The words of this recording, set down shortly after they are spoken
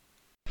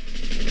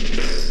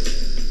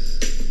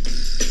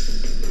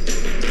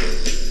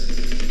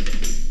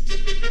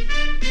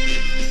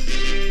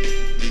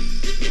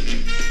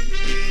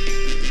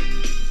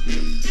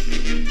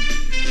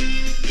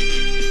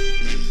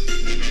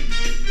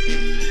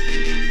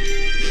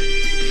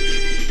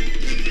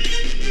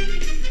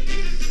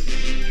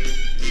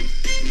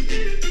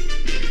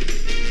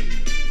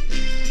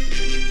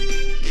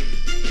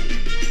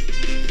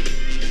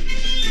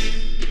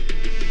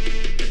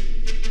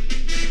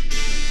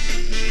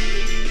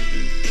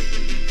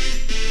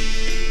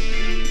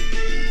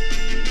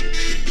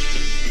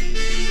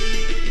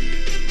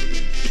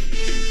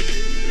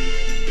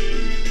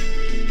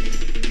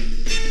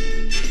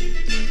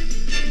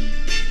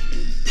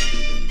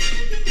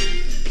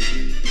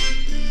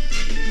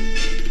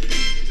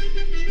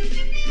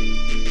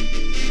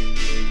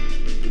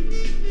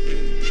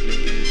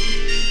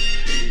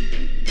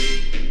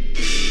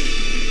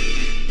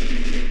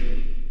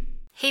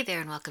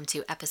welcome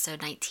to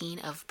episode 19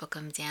 of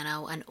Bookum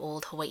Dano, an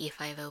old Hawaii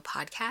Five-0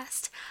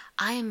 podcast.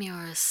 I am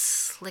your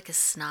slick as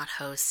snot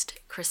host,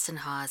 Kristen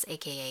Hawes,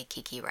 aka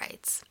Kiki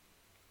Writes.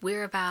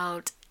 We're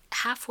about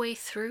halfway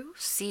through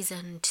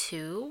season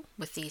 2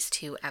 with these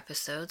 2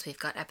 episodes. We've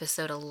got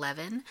episode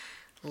 11,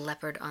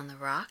 Leopard on the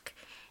Rock,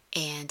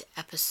 and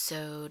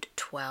episode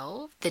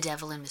 12, The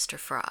Devil and Mr.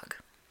 Frog.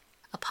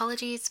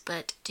 Apologies,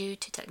 but due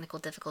to technical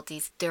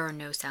difficulties, there are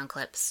no sound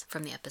clips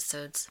from the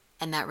episodes.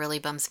 And that really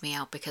bums me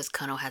out because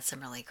Kono had some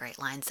really great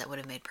lines that would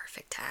have made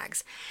perfect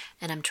tags.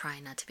 And I'm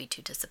trying not to be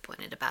too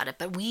disappointed about it,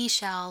 but we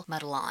shall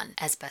muddle on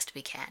as best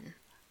we can.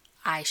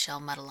 I shall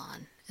muddle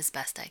on as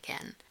best I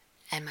can.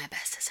 And my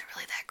best isn't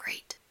really that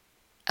great.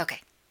 Okay,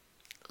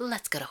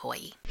 let's go to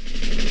Hawaii.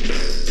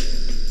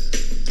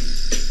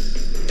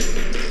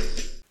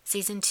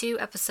 Season 2,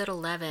 Episode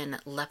 11,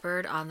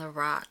 Leopard on the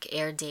Rock,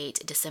 air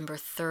date December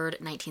 3rd,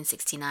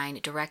 1969,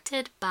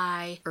 directed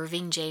by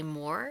Irving J.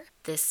 Moore.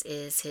 This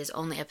is his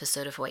only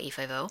episode of Hawaii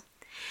Five-0.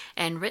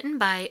 And written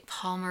by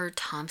Palmer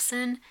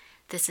Thompson.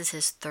 This is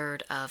his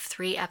 3rd of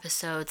 3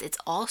 episodes. It's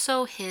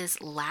also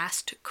his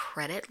last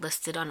credit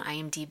listed on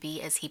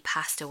IMDb as he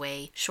passed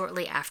away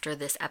shortly after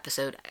this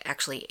episode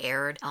actually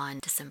aired on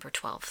December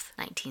 12th,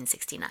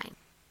 1969.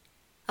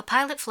 A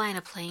pilot flying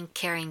a plane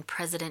carrying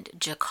President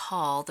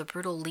Jacall, the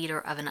brutal leader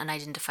of an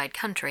unidentified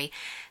country,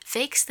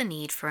 fakes the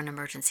need for an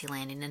emergency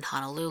landing in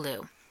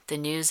Honolulu. The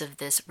news of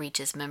this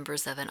reaches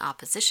members of an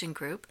opposition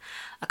group,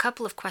 a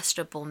couple of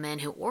questionable men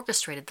who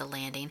orchestrated the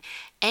landing,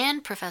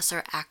 and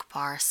Professor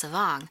Akbar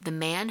Savang, the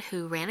man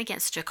who ran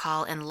against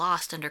Jacall and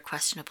lost under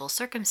questionable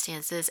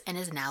circumstances and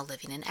is now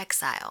living in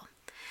exile.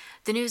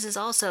 The news is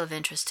also of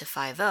interest to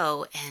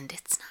Five-0, and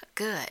it's not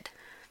good.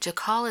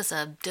 Jacall is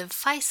a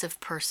divisive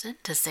person,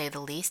 to say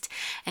the least,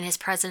 and his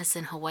presence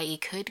in Hawaii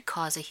could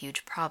cause a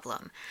huge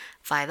problem.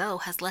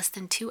 Five-0 has less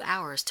than 2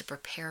 hours to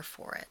prepare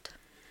for it.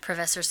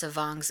 Professor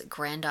Savang's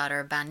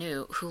granddaughter,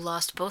 Banu, who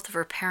lost both of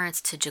her parents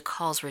to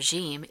Jacall's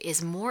regime,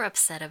 is more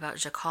upset about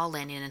Jacall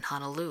landing in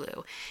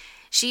Honolulu.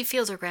 She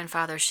feels her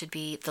grandfather should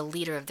be the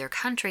leader of their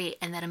country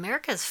and that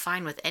America is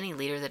fine with any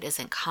leader that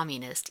isn't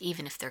communist,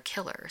 even if they're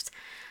killers.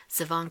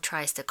 Savang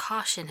tries to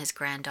caution his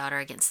granddaughter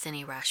against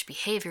any rash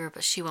behavior,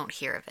 but she won't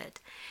hear of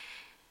it.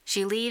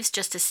 She leaves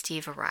just as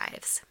Steve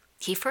arrives.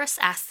 He first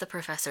asks the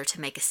professor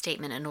to make a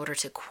statement in order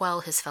to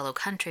quell his fellow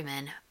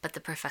countrymen, but the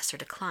professor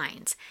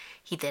declines.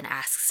 He then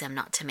asks him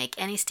not to make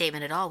any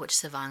statement at all, which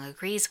Savang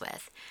agrees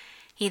with.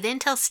 He then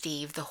tells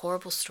Steve the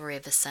horrible story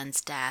of his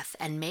son's death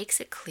and makes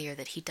it clear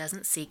that he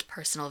doesn't seek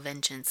personal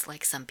vengeance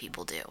like some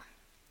people do.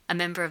 A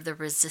member of the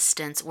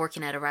resistance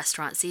working at a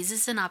restaurant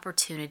seizes an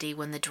opportunity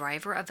when the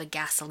driver of a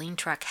gasoline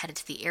truck headed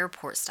to the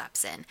airport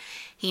stops in.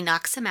 He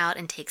knocks him out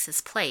and takes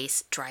his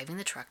place, driving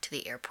the truck to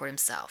the airport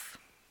himself.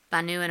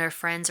 Banu and her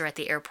friends are at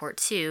the airport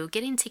too,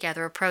 getting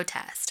together a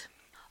protest.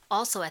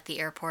 Also at the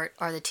airport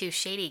are the 2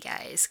 shady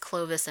guys,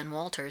 Clovis and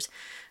Walters,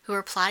 who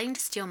are plotting to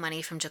steal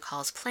money from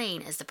Jacall's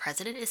plane as the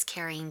president is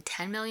carrying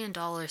 $10 million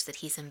that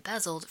he's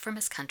embezzled from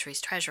his country's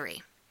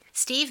treasury.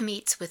 Steve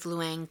meets with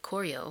Luang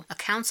Koryo, a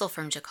consul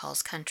from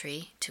Jacall's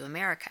country, to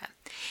America.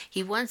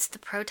 He wants the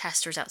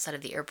protesters outside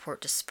of the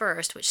airport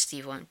dispersed, which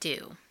Steve won't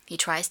do. He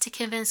tries to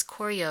convince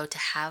Koryo to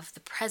have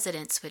the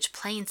president switch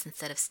planes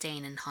instead of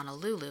staying in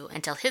Honolulu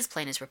until his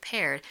plane is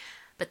repaired,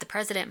 but the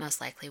president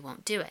most likely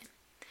won't do it.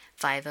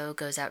 Five-0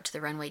 goes out to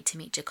the runway to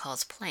meet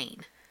Jacall's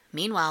plane.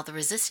 Meanwhile, the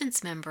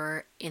resistance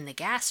member in the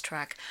gas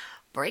truck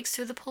breaks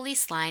through the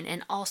police line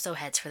and also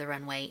heads for the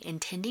runway,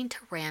 intending to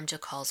ram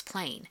Jacall's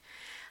plane.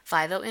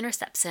 Five-0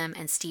 intercepts him,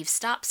 and Steve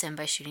stops him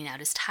by shooting out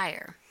his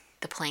tire.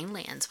 The plane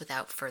lands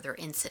without further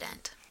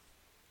incident.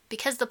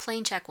 Because the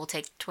plane check will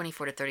take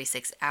 24 to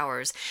 36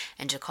 hours,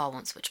 and Jacall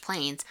won't switch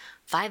planes,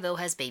 Five-0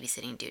 has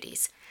babysitting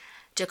duties.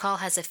 Jacall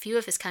has a few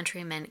of his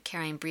countrymen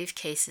carrying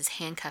briefcases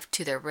handcuffed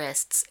to their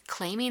wrists,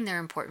 claiming they're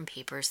important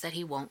papers that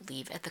he won't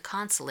leave at the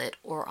consulate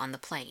or on the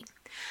plane.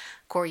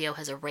 Koryo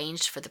has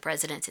arranged for the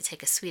president to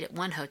take a suite at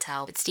one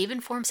hotel, but Steve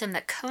informs him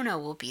that Kono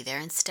will be there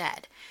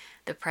instead.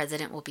 The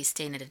president will be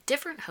staying at a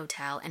different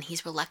hotel, and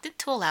he's reluctant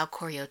to allow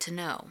Koryo to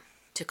know.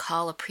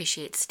 Jacall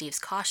appreciates Steve's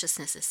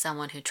cautiousness as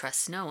someone who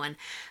trusts no one,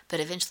 but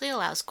eventually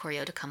allows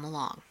Koryo to come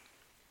along.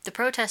 The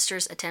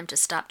protesters attempt to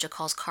stop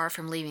Jacall's car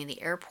from leaving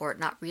the airport,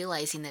 not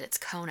realizing that it's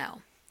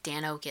Kono.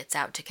 Dano gets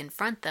out to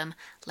confront them,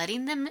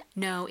 letting them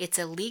know it's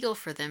illegal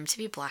for them to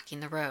be blocking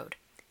the road.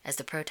 As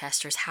the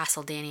protesters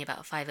hassle Danny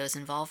about Five-0's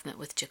involvement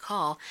with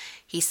Jacall,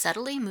 he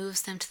subtly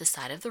moves them to the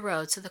side of the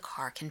road so the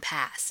car can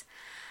pass.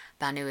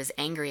 Banu is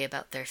angry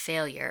about their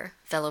failure.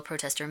 Fellow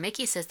protester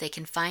Mickey says they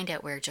can find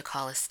out where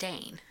Jacall is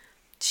staying.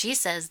 She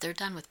says they're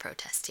done with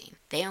protesting.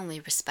 They only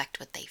respect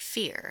what they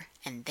fear,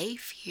 and they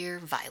fear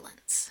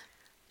violence.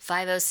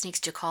 Five-0 sneaks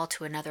Jacall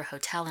to another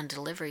hotel in a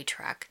delivery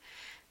truck.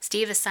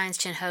 Steve assigns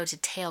Chin-Ho to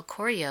tail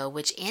Koryo,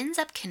 which ends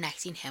up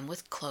connecting him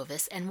with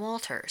Clovis and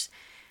Walters.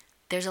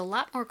 There's a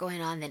lot more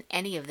going on than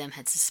any of them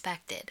had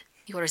suspected.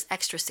 He orders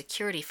extra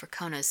security for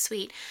Kono's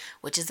suite,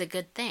 which is a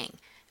good thing,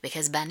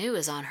 because Banu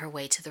is on her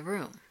way to the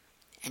room.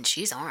 And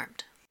she's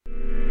armed.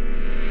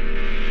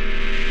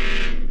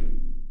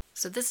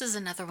 So this is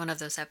another one of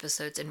those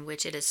episodes in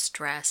which it is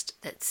stressed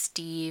that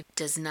Steve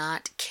does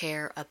not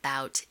care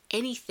about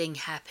anything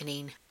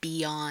happening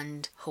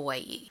beyond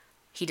Hawaii.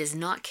 He does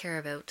not care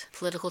about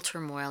political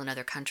turmoil in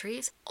other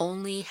countries,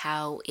 only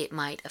how it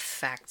might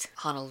affect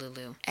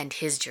Honolulu and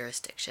his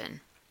jurisdiction,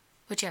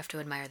 which you have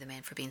to admire the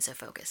man for being so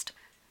focused.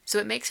 So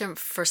it makes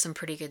for some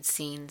pretty good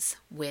scenes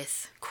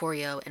with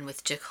Koryo and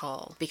with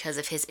Jakal because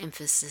of his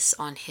emphasis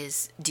on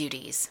his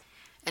duties.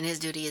 And his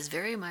duty is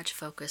very much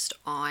focused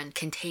on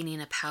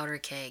containing a powder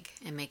keg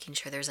and making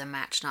sure there's a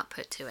match not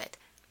put to it.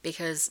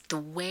 Because the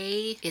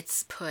way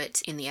it's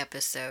put in the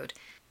episode,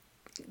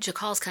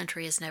 Jakal's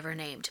country is never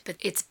named, but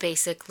it's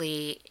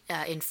basically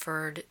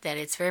inferred that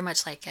it's very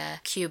much like a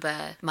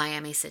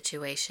Cuba-Miami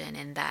situation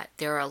in that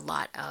there are a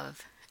lot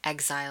of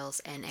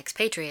exiles and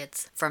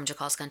expatriates from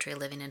Jakal's country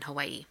living in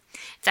Hawaii.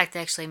 In fact, they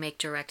actually make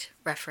direct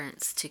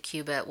reference to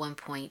Cuba at one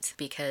point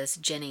because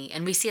Jenny,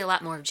 and we see a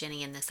lot more of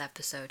Jenny in this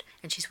episode,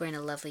 and she's wearing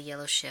a lovely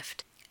yellow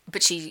shift.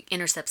 But she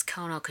intercepts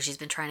Kono because she's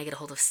been trying to get a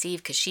hold of Steve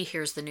because she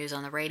hears the news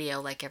on the radio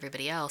like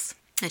everybody else.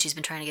 And she's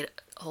been trying to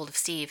get a hold of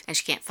Steve and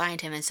she can't find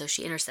him, and so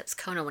she intercepts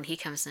Kono when he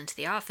comes into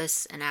the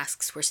office and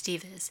asks where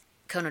Steve is.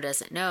 Kono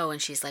doesn't know,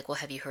 and she's like, well,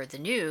 have you heard the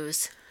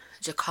news?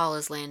 Jakal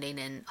is landing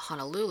in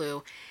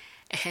Honolulu.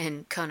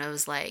 And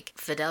Kono's like,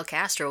 Fidel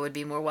Castro would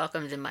be more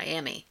welcomed in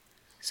Miami.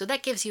 So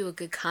that gives you a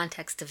good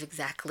context of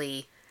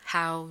exactly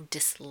how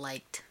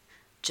disliked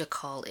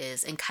Jakal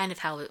is and kind of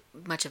how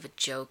much of a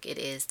joke it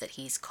is that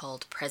he's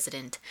called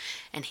president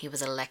and he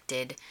was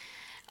elected,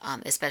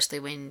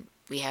 especially when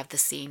we have the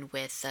scene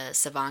with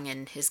Savang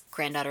and his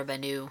granddaughter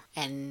Banu,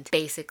 and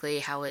basically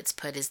how it's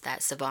put is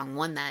that Savang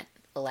won that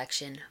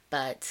election,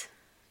 but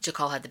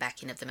Jakal had the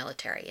backing of the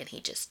military and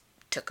he just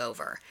took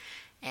over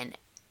and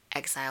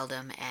exiled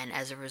him, and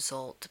as a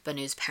result,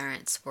 Banu's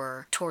parents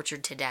were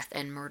tortured to death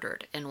and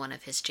murdered in one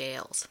of his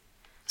jails.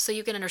 So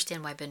you can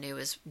understand why Banu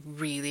is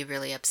really,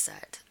 really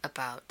upset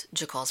about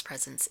Jakal's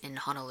presence in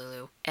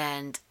Honolulu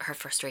and her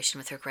frustration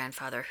with her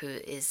grandfather, who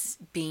is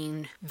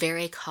being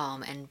very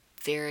calm and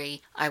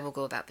very, I will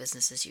go about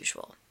business as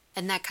usual.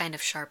 And that kind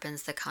of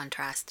sharpens the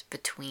contrast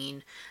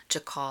between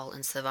Jakal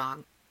and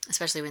Savang,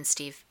 especially when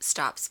Steve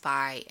stops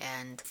by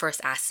and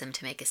first asks him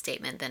to make a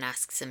statement, then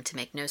asks him to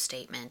make no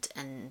statement,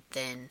 and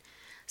then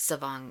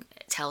Savang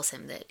tells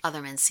him that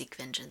other men seek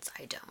vengeance,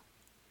 I don't.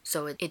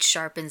 So it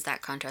sharpens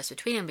that contrast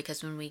between them,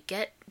 because when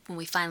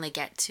we finally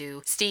get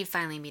to Steve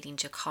finally meeting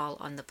Jakal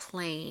on the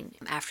plane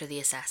after the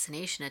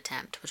assassination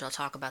attempt, which I'll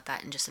talk about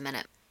that in just a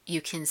minute,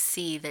 you can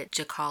see that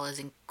Jakal is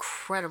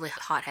incredibly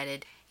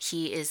hot-headed.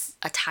 He is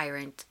a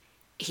tyrant.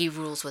 He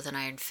rules with an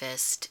iron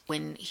fist.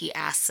 When he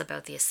asks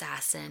about the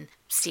assassin,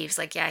 Steve's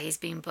like, yeah, he's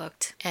being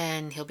booked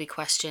and he'll be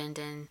questioned.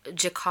 And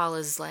Jakal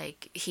is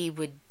like, he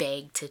would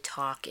beg to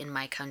talk in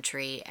my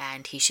country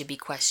and he should be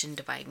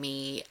questioned by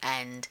me.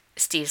 And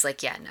Steve's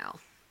like, yeah, no,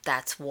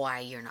 that's why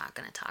you're not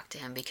going to talk to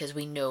him, because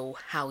we know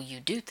how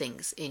you do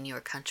things in your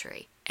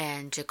country.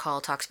 And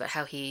Jakal talks about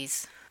how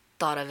he's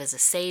thought of as a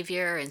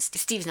savior, and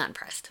Steve's not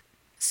impressed.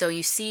 So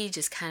you see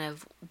just kind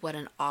of what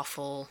an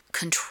awful,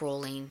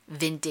 controlling,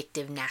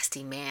 vindictive,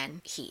 nasty man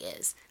he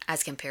is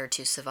as compared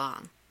to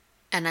Savang.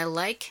 And I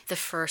like the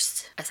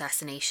first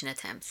assassination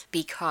attempt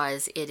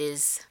because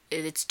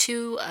it's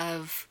two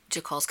of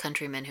Jakal's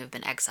countrymen who've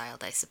been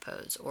exiled, I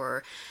suppose,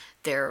 or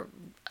they're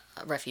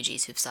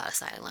refugees who've sought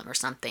asylum or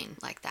something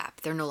like that.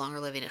 But they're no longer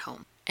living at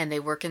home. And they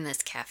work in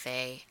this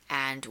cafe,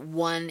 and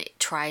one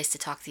tries to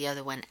talk the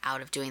other one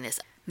out of doing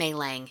this. Mei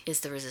Lang is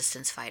the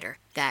resistance fighter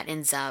that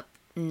ends up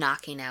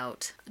knocking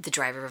out the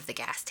driver of the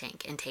gas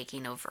tank and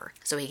taking over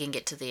so he can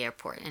get to the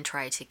airport and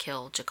try to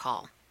kill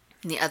Jakal.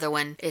 And the other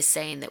one is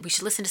saying that we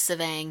should listen to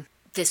Savang.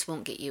 This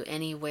won't get you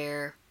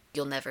anywhere.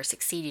 You'll never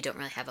succeed. You don't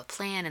really have a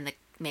plan. And the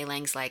Mei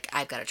Lang's like,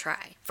 I've got to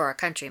try for our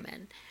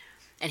countrymen.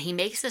 And he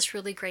makes this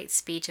really great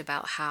speech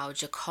about how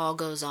Jakal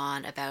goes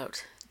on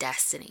about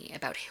destiny,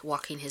 about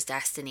walking his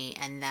destiny,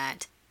 and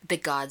that the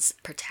gods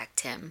protect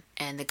him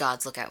and the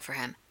gods look out for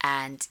him.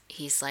 And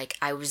he's like,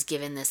 I was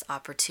given this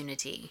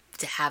opportunity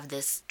to have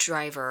this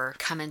driver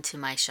come into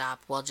my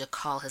shop while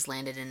Jakal has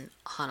landed in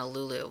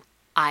Honolulu.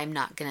 I'm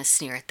not going to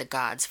sneer at the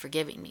gods for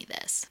giving me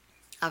this.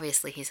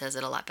 Obviously, he says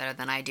it a lot better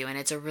than I do, and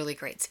it's a really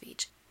great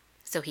speech.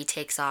 So he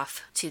takes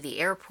off to the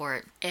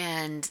airport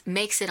and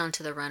makes it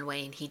onto the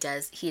runway, and he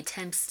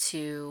attempts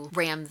to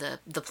ram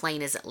the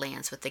plane as it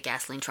lands with the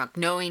gasoline trunk,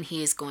 knowing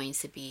he is going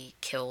to be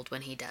killed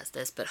when he does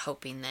this, but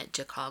hoping that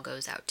Jakal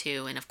goes out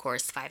too. And of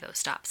course, 5-0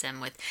 stops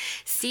him with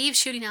Steve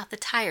shooting out the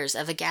tires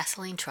of a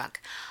gasoline truck.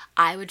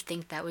 I would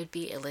think that would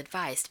be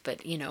ill-advised,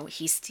 but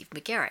he's Steve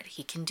McGarrett.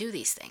 He can do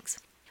these things.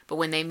 But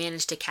when they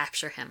manage to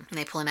capture him, and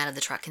they pull him out of the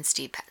truck, and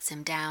Steve pats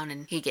him down,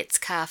 and he gets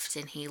cuffed,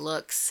 and he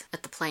looks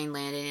at the plane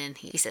landing, and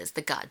he says,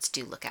 the gods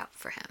do look out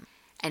for him.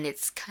 And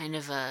it's kind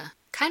of a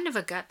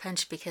gut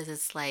punch, because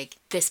it's like,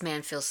 this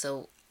man feels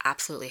so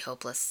absolutely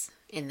hopeless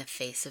in the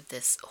face of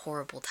this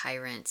horrible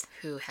tyrant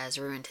who has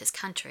ruined his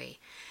country,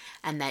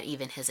 and that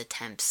even his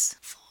attempts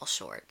fall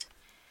short.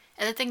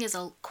 And the thing is,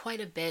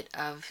 quite a bit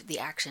of the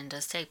action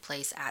does take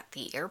place at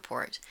the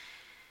airport,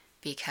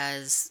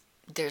 because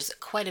there's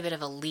quite a bit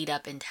of a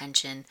lead-up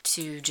intention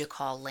to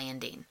Jakal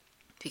landing,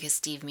 because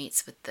Steve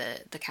meets with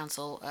the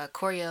council,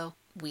 Koryo.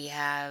 We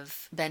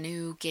have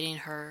Banu getting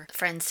her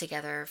friends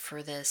together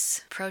for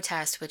this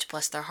protest, which,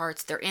 bless their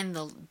hearts, they're in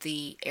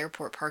the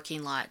airport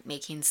parking lot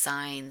making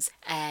signs,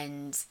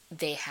 and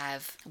they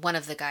have one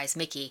of the guys,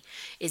 Mickey,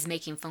 is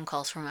making phone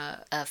calls from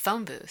a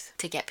phone booth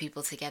to get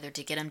people together,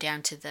 to get them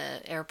down to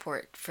the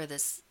airport for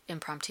this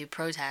impromptu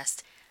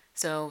protest.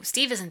 So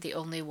Steve isn't the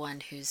only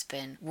one who's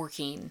been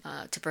working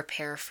to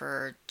prepare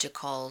for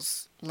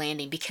Jakal's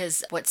landing,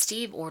 because what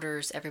Steve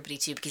orders everybody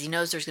to, because he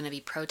knows there's going to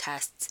be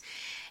protests,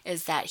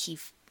 is that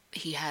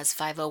he has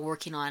 50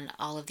 working on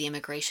all of the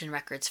immigration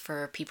records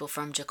for people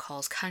from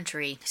Jakal's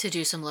country to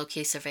do some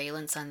low-key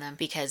surveillance on them,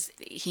 because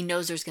he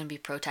knows there's going to be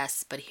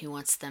protests, but he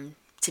wants them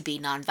to be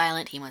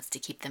nonviolent. He wants to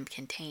keep them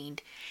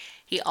contained.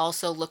 He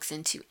also looks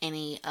into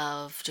any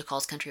of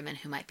Jakal's countrymen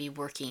who might be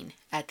working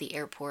at the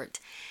airport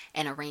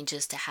and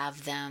arranges to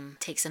have them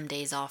take some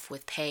days off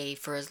with pay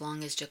for as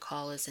long as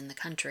Jakal is in the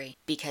country,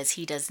 because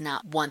he does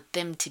not want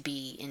them to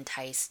be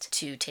enticed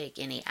to take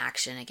any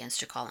action against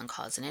Jakal and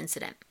cause an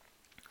incident,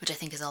 which I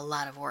think is a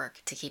lot of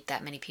work to keep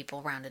that many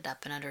people rounded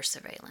up and under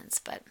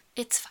surveillance, but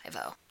it's 50.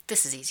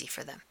 This is easy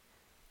for them.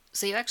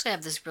 So you actually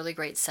have this really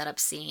great setup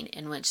scene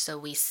in which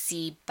we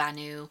see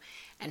Banu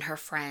and her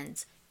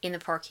friends in the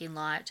parking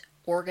lot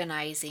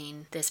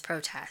organizing this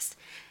protest.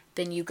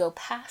 Then you go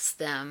past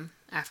them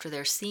after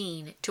they're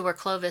seen to where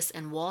Clovis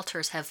and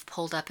Walters have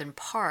pulled up and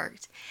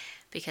parked,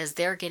 because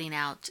they're getting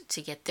out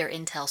to get their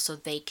intel so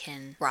they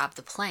can rob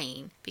the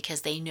plane,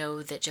 because they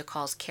know that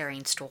Jakal's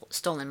carrying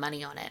stolen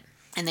money on it.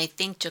 And they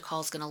think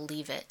Jakal's going to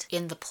leave it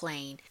in the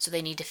plane, so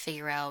they need to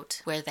figure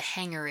out where the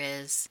hangar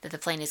is that the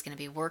plane is going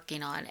to be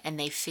working on. And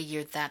they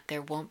figured that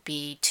there won't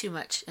be too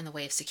much in the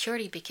way of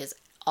security, because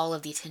all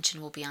of the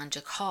attention will be on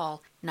Jakal,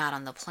 not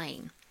on the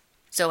plane.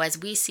 So as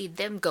we see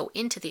them go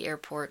into the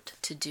airport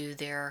to do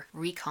their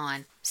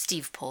recon,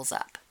 Steve pulls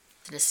up.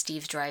 And as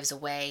Steve drives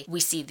away, we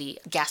see the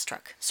gas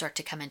truck start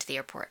to come into the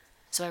airport.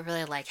 So I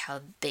really like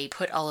how they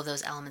put all of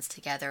those elements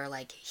together,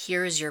 like,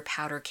 here's your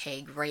powder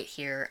keg right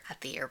here at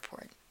the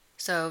airport.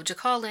 So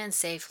Jakal lands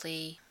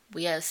safely.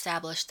 We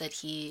established that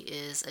he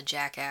is a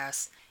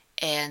jackass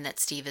and that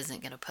Steve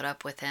isn't going to put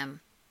up with him.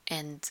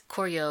 And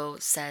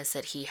Koryo says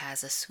that he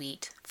has a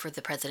suite for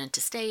the president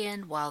to stay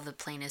in while the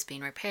plane is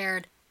being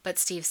repaired. But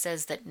Steve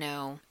says that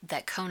no,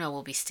 that Kono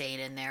will be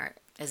staying in there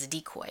as a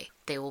decoy.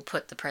 They will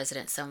put the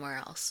president somewhere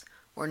else,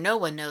 where no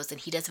one knows,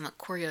 and he doesn't want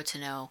Koryo to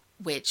know,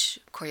 which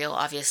Koryo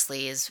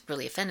obviously is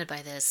really offended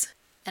by this.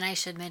 And I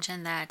should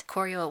mention that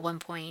Koryo at one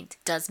point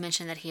does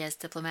mention that he has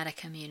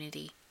diplomatic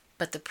immunity.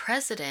 But the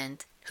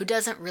president, who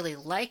doesn't really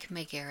like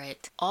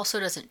McGarrett, also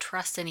doesn't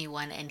trust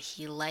anyone, and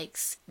he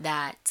likes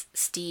that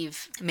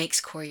Steve makes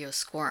Koryo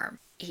squirm.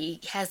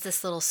 He has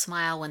this little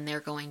smile when they're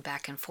going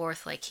back and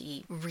forth, like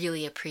he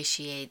really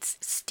appreciates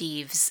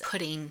Steve's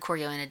putting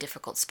Koryo in a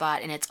difficult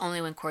spot. And it's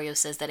only when Koryo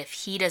says that if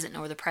he doesn't know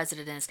where the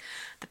president is,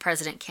 the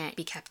president can't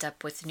be kept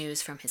up with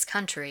news from his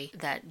country,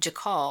 that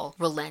Jakal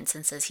relents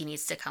and says he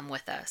needs to come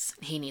with us.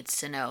 He needs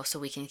to know so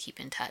we can keep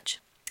in touch.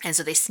 And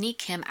so they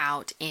sneak him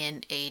out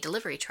in a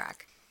delivery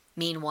truck.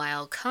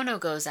 Meanwhile, Kono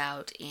goes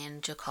out in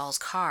Jakal's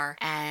car,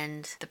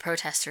 and the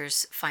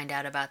protesters find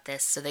out about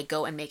this, so they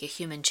go and make a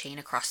human chain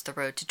across the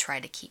road to try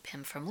to keep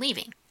him from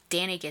leaving.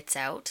 Danny gets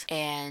out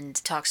and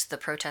talks to the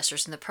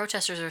protesters, and the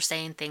protesters are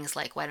saying things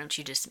like, why don't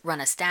you just run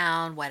us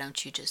down? Why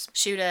don't you just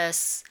shoot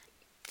us?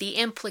 The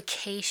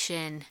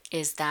implication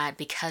is that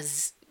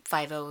because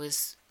 50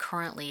 is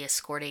currently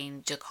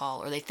escorting Jakal,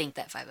 or they think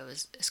that 50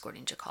 is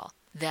escorting Jakal,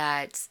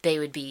 that they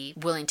would be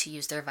willing to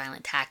use their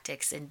violent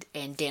tactics,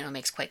 and Dano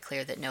makes quite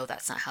clear that no,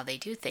 that's not how they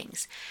do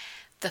things.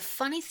 The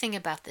funny thing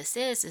about this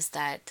is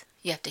that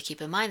you have to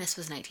keep in mind this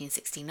was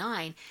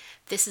 1969.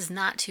 This is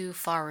not too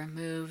far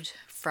removed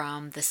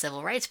from the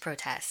civil rights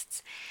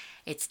protests.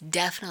 It's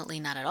definitely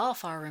not at all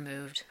far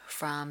removed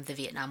from the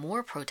Vietnam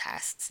War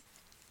protests.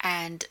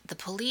 And the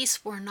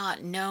police were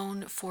not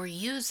known for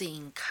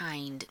using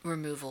kind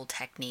removal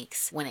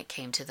techniques when it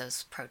came to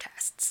those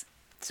protests.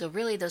 So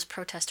really, those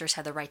protesters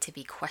had the right to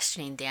be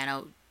questioning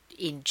Dano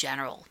in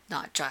general,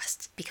 not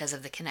just because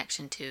of the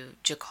connection to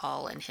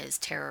Jakal and his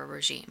terror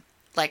regime.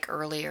 Like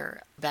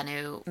earlier,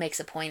 Banu makes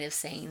a point of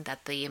saying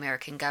that the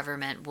American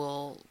government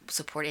will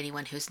support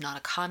anyone who's not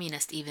a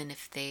communist, even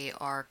if they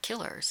are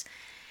killers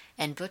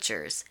and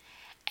butchers.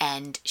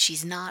 And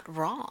she's not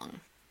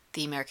wrong.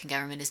 The American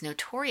government is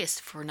notorious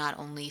for not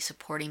only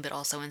supporting but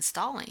also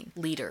installing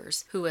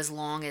leaders who, as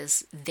long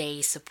as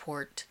they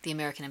support the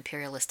American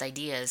imperialist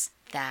ideas,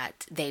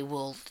 that they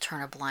will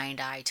turn a blind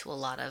eye to a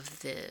lot of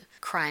the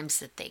crimes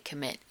that they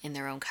commit in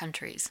their own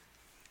countries.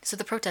 So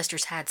the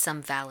protesters had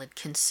some valid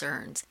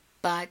concerns,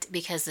 but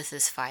because this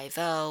is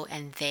 50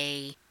 and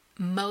they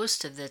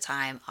most of the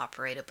time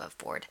operate above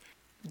board,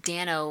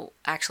 Dano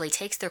actually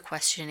takes their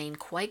questioning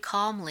quite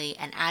calmly,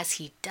 and as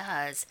he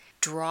does,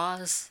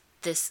 draws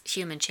this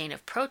human chain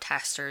of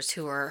protesters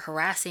who are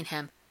harassing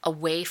him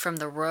away from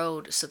the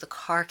road so the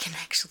car can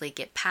actually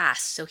get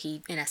past. So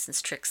he, in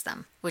essence, tricks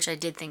them, which I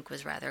did think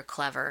was rather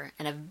clever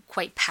and a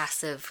quite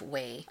passive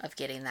way of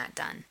getting that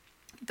done.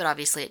 But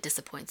obviously it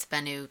disappoints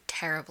Bennu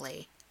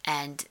terribly.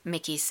 And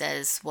Mickey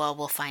says, well,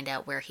 we'll find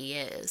out where he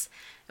is.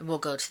 And we'll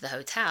go to the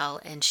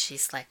hotel. And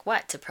she's like,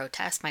 what? To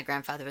protest? My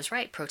grandfather was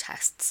right.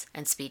 Protests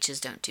and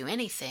speeches don't do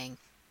anything.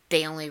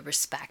 They only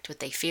respect what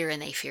they fear,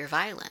 and they fear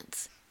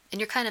violence.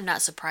 And you're kind of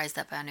not surprised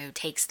that Bennu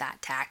takes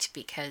that tact,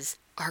 because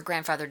her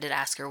grandfather did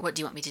ask her, what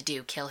do you want me to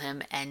do? Kill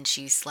him? And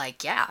she's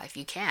like, yeah, if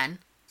you can.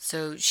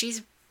 So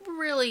she's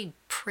really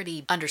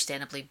pretty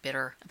understandably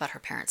bitter about her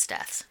parents'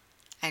 deaths.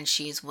 And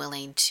she's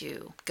willing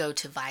to go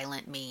to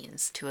violent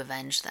means to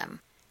avenge them.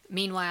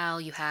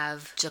 Meanwhile, you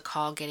have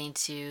G'Kar getting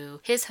to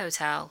his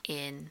hotel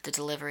in the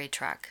delivery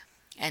truck,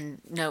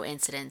 and no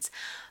incidents.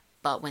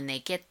 But when they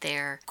get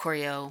there,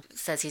 Koryo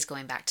says he's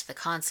going back to the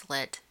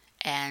consulate,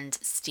 and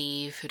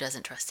Steve, who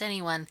doesn't trust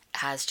anyone,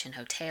 has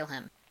Chin-ho tail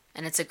him.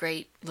 And it's a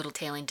great little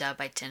tailing dub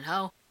by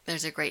Chin-ho.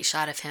 There's a great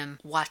shot of him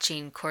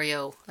watching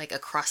Koryo like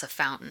across a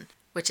fountain,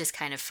 which is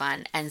kind of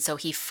fun. And so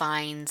he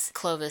finds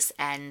Clovis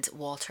and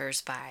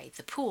Walters by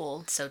the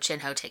pool. So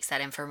Chin-ho takes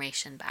that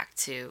information back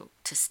to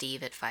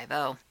Steve at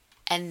 5-0.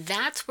 And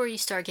that's where you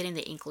start getting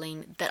the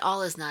inkling that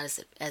all is not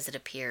as it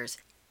appears.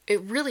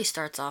 It really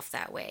starts off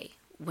that way.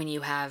 When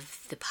you have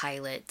the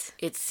pilot,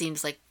 it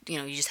seems like,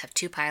 you just have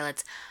two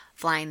pilots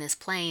flying this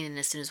plane, and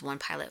as soon as one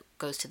pilot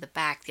goes to the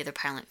back, the other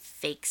pilot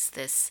fakes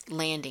this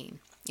landing.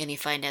 And you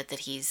find out that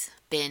he's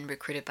been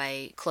recruited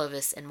by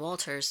Clovis and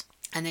Walters.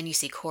 And then you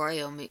see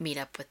Koryo meet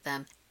up with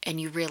them,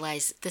 and you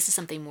realize this is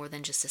something more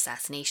than just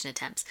assassination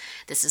attempts.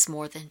 This is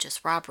more than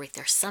just robbery.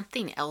 There's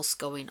something else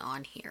going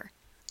on here.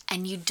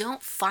 And you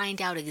don't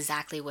find out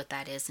exactly what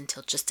that is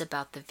until just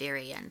about the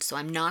very end. So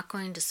I'm not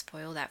going to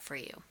spoil that for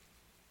you.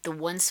 The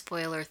one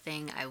spoiler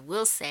thing I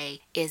will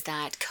say is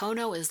that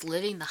Kono is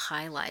living the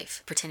high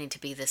life pretending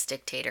to be this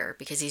dictator,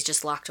 because he's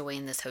just locked away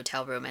in this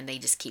hotel room and they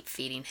just keep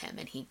feeding him,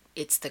 and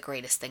it's the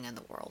greatest thing in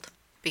the world.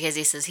 Because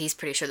he says he's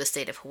pretty sure the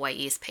state of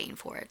Hawaii is paying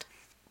for it.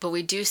 But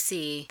we do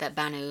see that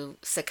Bennu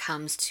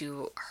succumbs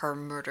to her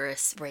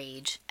murderous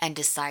rage and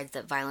decides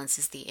that violence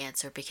is the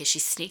answer, because she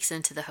sneaks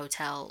into the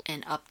hotel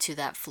and up to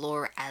that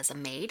floor as a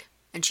maid.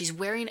 And she's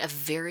wearing a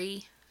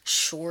very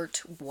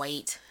short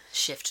white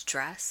shift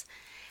dress.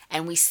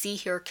 And we see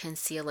her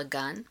conceal a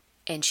gun.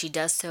 And she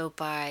does so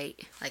by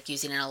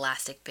using an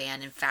elastic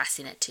band and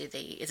fastening it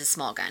it's a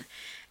small gun,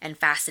 and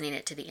fastening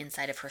it to the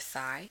inside of her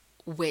thigh.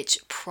 Which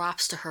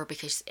props to her,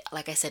 because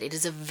like I said, it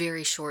is a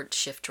very short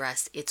shift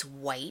dress. It's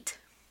white.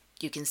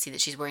 You can see that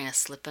she's wearing a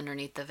slip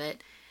underneath of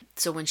it.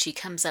 So when she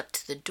comes up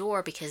to the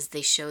door, because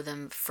they show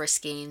them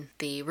frisking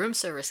the room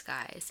service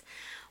guys,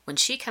 when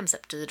she comes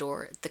up to the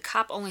door, the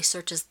cop only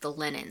searches the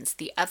linens.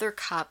 The other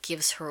cop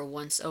gives her a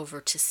once over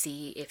to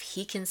see if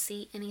he can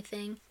see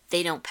anything.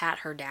 They don't pat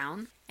her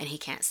down, and he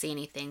can't see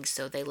anything,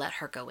 so they let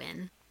her go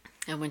in.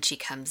 And when she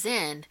comes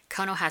in,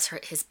 Kono has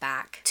his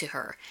back to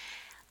her.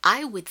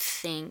 I would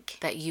think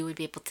that you would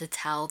be able to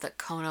tell that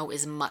Kono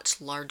is much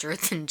larger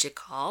than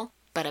G'Kar,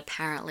 but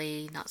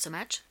apparently not so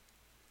much.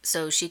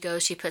 So she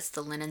goes, she puts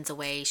the linens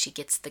away, she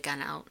gets the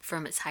gun out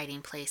from its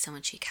hiding place, and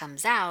when she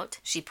comes out,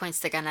 she points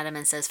the gun at him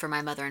and says, "For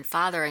my mother and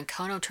father," and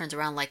Kono turns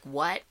around like,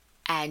 "What?"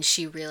 And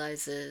she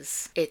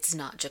realizes it's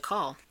not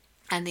G'Kar.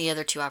 And the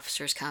other two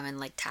officers come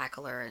and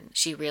tackle her, and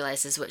she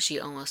realizes what she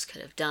almost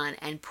could have done,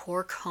 and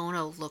poor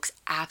Kono looks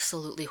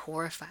absolutely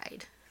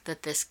horrified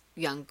that this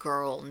young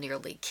girl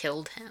nearly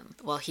killed him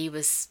while he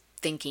was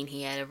thinking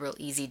he had a real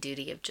easy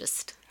duty of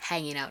just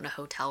hanging out in a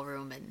hotel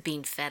room and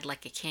being fed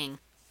like a king.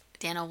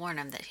 Daniel warned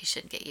him that he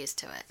shouldn't get used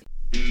to it.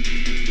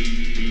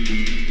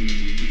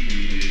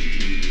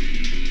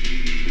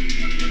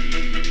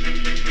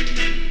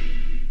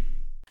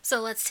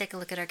 So let's take a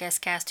look at our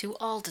guest cast, who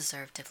all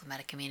deserve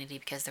diplomatic immunity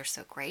because they're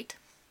so great.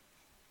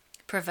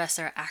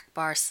 Professor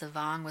Akbar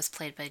Savang was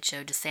played by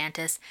Joe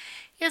DeSantis.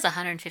 He has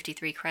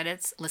 153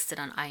 credits listed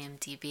on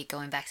IMDb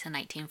going back to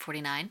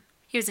 1949.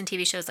 He was in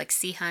TV shows like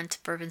Sea Hunt,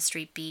 Bourbon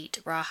Street Beat,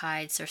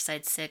 Rawhide,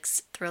 Surfside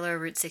 6, Thriller,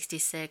 Route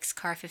 66,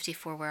 Car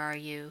 54, Where Are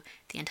You?,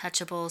 The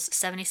Untouchables,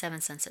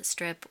 77 Sunset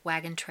Strip,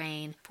 Wagon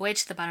Train,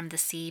 Voyage to the Bottom of the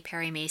Sea,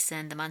 Perry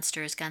Mason, The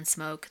Munsters,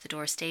 Gunsmoke, The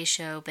Doris Day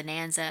Show,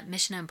 Bonanza,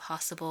 Mission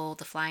Impossible,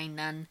 The Flying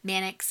Nun,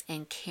 Mannix,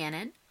 and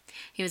Cannon.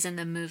 He was in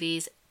the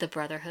movies The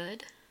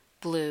Brotherhood,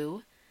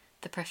 Blue,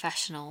 The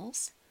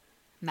Professionals,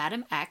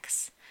 Madam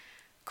X,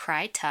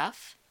 Cry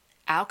Tough,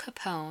 Al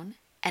Capone,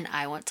 and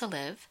I Want to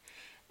Live.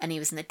 And he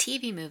was in the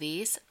TV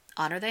movies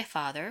Honor Thy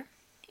Father,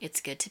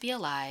 It's Good to Be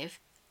Alive,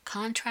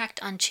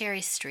 Contract on Cherry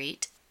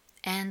Street,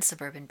 and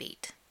Suburban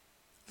Beat.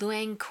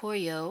 Luang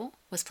Koryo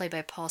was played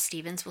by Paul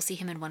Stevens. We'll see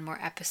him in one more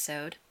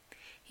episode.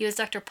 He was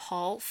Dr.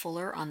 Paul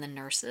Fuller on The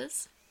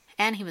Nurses,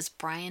 and he was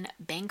Brian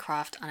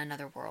Bancroft on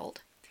Another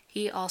World.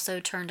 He also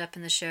turned up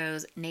in the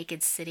shows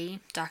Naked City,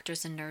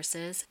 Doctors and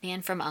Nurses,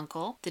 Man from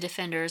U.N.C.L.E., The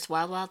Defenders,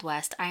 Wild Wild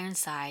West,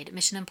 Ironside,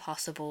 Mission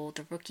Impossible,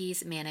 The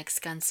Rookies, Mannix,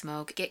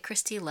 Gunsmoke, Get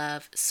Christy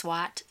Love,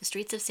 SWAT, The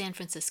Streets of San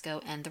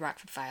Francisco, and The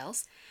Rockford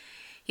Files.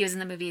 He was in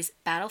the movies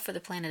Battle for the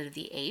Planet of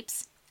the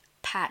Apes,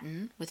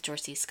 Patton with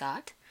George C.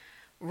 Scott,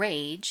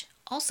 Rage,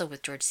 also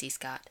with George C.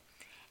 Scott,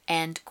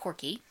 and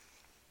Corky,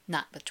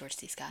 not with George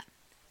C. Scott.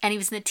 And he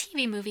was in the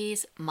TV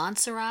movies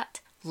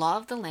Montserrat, Law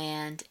of the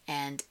Land,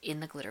 and In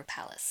the Glitter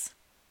Palace.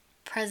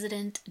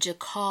 President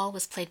Jakal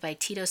was played by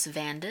Titos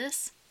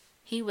Vandis.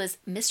 He was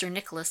Mr.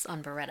 Nicholas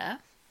on Beretta.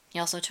 He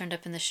also turned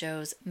up in the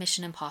shows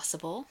Mission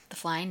Impossible, The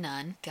Flying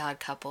Nun, The Odd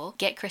Couple,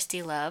 Get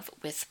Christy Love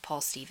with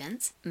Paul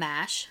Stevens,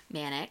 MASH,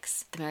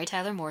 Mannix, The Mary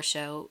Tyler Moore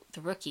Show,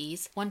 The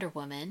Rookies, Wonder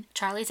Woman,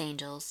 Charlie's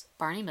Angels,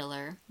 Barney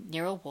Miller,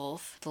 Nero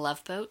Wolfe, The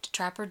Love Boat,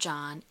 Trapper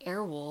John,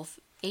 Airwolf,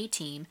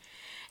 A-Team,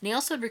 and he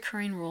also had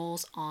recurring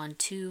roles on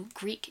 2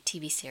 Greek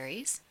TV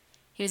series.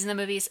 He was in the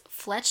movies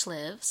Fletch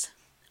Lives,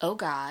 Oh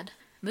God,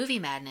 Movie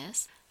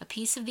Madness, A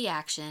Piece of the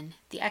Action,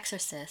 The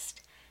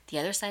Exorcist, The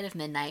Other Side of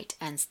Midnight,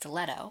 and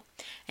Stiletto.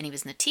 And he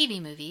was in the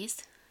TV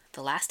movies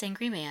The Last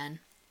Angry Man,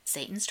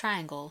 Satan's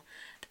Triangle,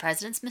 The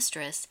President's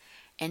Mistress,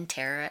 and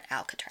Terror at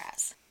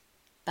Alcatraz.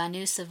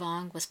 Banu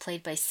Savong was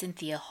played by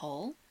Cynthia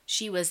Hull.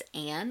 She was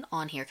Anne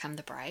on Here Come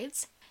the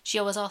Brides. She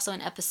was also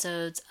in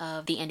episodes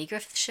of The Andy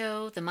Griffith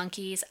Show, The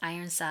Monkees,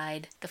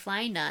 Ironside, The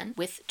Flying Nun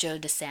with Joe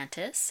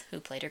DeSantis, who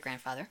played her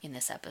grandfather in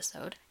this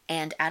episode,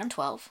 and Adam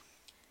 12.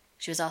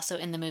 She was also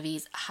in the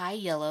movies High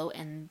Yellow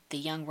and The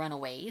Young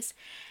Runaways,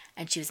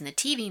 and she was in the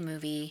TV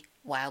movie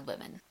Wild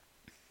Women.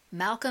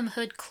 Malcolm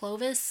Hood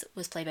Clovis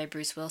was played by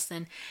Bruce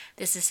Wilson.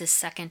 This is his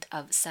second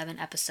of 7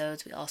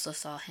 episodes. We also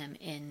saw him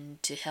in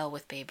To Hell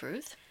with Babe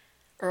Ruth.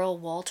 Earl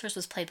Walters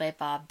was played by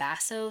Bob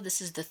Basso.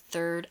 This is the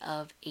 3rd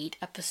of 8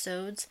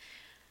 episodes.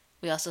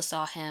 We also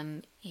saw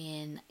him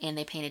in And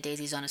They Painted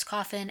Daisies on His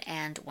Coffin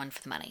and One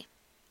for the Money.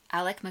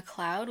 Alec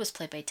McLeod was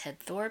played by Ted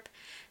Thorpe.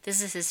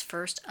 This is his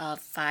first of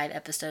 5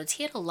 episodes.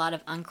 He had a lot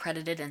of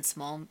uncredited and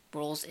small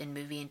roles in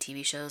movie and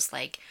TV shows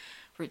like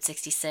Route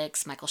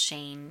 66, Michael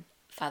Shane,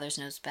 Father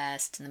Knows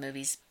Best, and the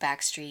movies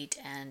Backstreet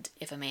and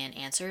If a Man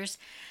Answers.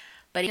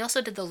 But he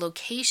also did the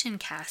location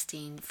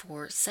casting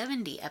for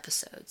 70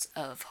 episodes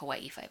of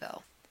Hawaii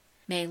Five-0.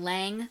 May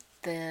Lang,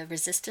 the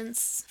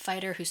resistance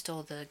fighter who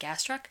stole the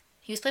gas truck,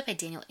 he was played by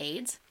Daniel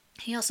Aids.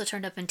 He also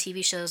turned up in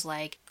TV shows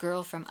like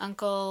Girl from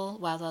U.N.C.L.E.,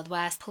 Wild Wild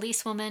West,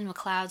 Policewoman,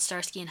 McCloud,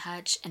 Starsky and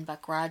Hutch, and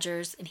Buck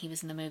Rogers, and he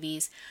was in the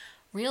movies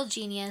Real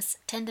Genius,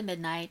 10 to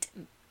Midnight,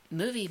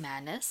 Movie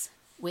Madness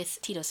with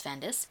Titos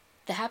Vandis,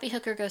 The Happy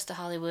Hooker Goes to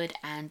Hollywood,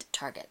 and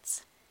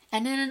Targets.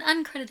 And in an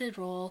uncredited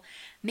role,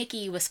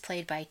 Mickey was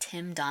played by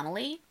Tim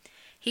Donnelly.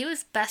 He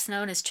was best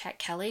known as Chet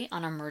Kelly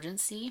on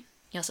Emergency.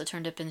 He also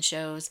turned up in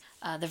shows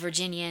The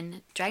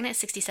Virginian, Dragnet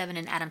 67,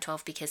 and Adam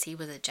 12 because he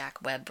was a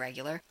Jack Webb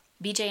regular.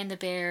 BJ and the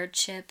Bear,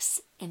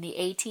 Chips, in the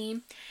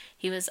A-Team.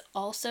 He was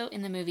also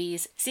in the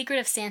movies Secret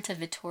of Santa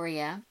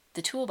Vittoria,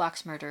 The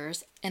Toolbox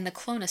Murders, and The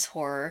Clonus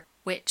Horror,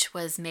 which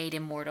was made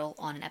immortal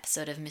on an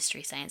episode of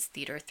Mystery Science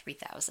Theater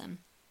 3000.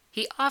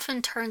 He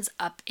often turns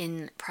up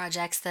in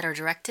projects that are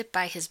directed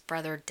by his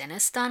brother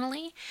Dennis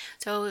Donnelly,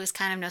 so it was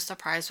kind of no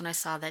surprise when I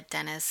saw that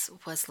Dennis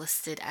was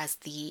listed as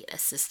the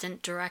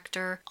assistant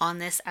director on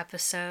this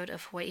episode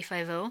of Hawaii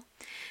Five-0.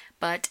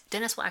 But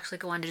Dennis will actually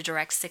go on to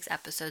direct 6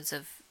 episodes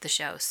of the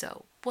show,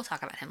 so we'll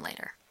talk about him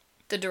later.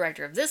 The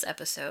director of this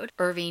episode,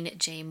 Irving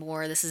J.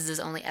 Moore, this is his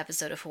only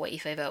episode of Hawaii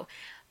Five-0.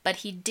 But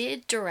he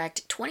did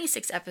direct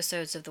 26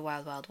 episodes of The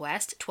Wild Wild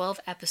West, 12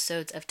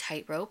 episodes of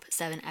Tightrope,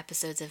 7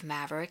 episodes of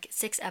Maverick,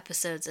 6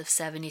 episodes of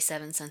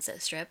 77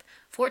 Sunset Strip,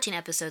 14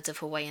 episodes of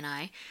Hawaii and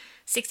I,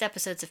 6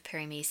 episodes of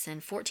Perry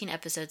Mason, 14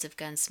 episodes of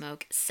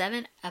Gunsmoke,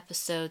 7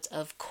 episodes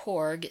of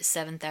Korg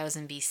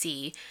 7000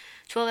 BC,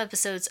 12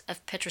 episodes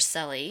of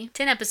Petrocelli,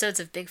 10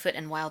 episodes of Bigfoot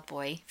and Wild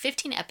Boy,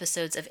 15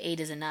 episodes of 8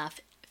 is Enough,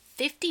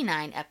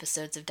 59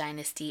 episodes of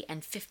Dynasty,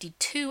 and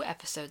 52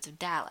 episodes of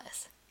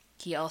Dallas.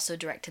 He also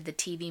directed the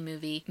TV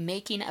movie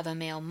Making of a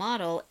Male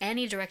Model, and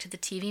he directed the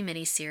TV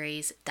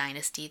miniseries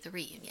Dynasty: The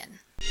Reunion.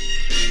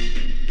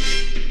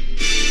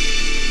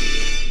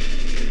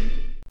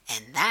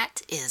 And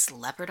that is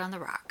Leopard on the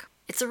Rock.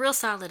 It's a real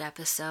solid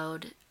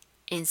episode.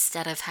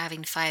 Instead of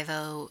having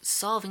Five-0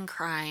 solving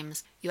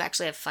crimes, you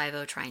actually have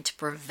Five-0 trying to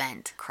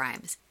prevent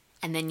crimes.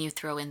 And then you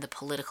throw in the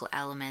political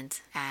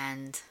element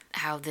and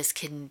how this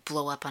can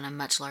blow up on a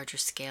much larger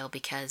scale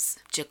because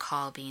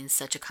Jakal being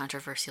such a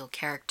controversial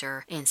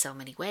character in so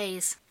many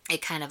ways,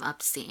 it kind of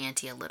ups the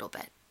ante a little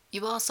bit.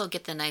 You also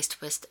get the nice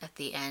twist at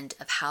the end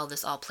of how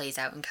this all plays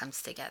out and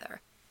comes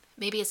together.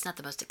 Maybe it's not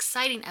the most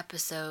exciting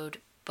episode,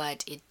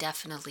 but it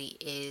definitely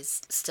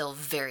is still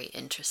very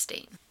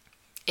interesting.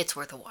 It's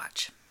worth a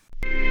watch.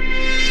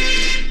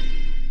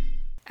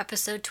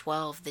 Episode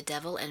 12, The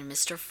Devil and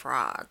Mr.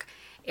 Frog.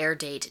 Air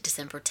date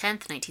December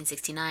 10th,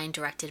 1969,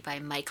 directed by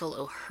Michael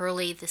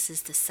O'Hurley. This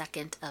is the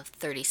second of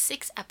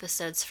 36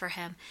 episodes for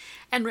him,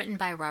 and written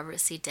by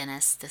Robert C.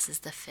 Dennis. This is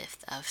the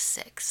 5th of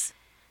 6.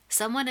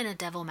 Someone in a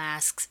devil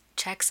mask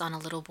checks on a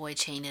little boy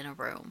chained in a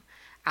room.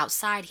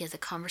 Outside, he has a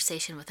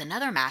conversation with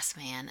another masked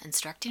man,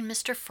 instructing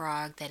Mr.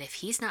 Frog that if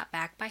he's not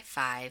back by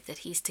 5, that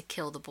he's to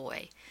kill the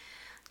boy.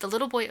 The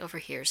little boy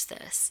overhears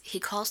this.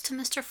 He calls to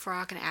Mr.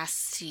 Frog and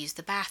asks to use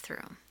the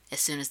bathroom. As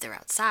soon as they're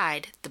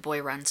outside, the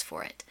boy runs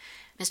for it.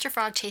 Mr.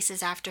 Frog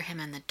chases after him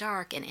in the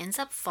dark and ends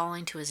up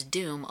falling to his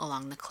doom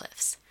along the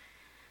cliffs.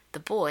 The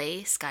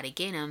boy, Scotty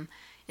Gainham,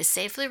 is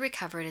safely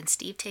recovered and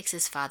Steve takes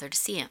his father to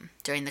see him.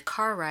 During the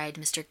car ride,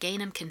 Mr.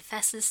 Gainham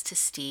confesses to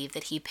Steve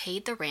that he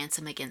paid the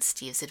ransom against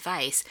Steve's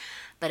advice,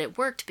 but it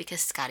worked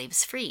because Scotty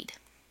was freed.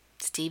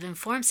 Steve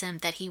informs him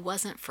that he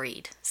wasn't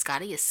freed.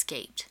 Scotty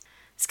escaped.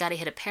 Scotty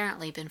had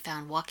apparently been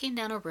found walking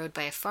down a road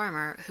by a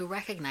farmer who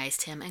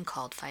recognized him and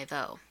called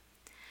 5-0.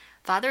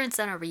 Father and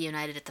son are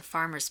reunited at the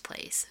farmer's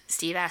place.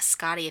 Steve asks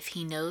Scotty if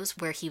he knows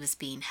where he was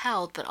being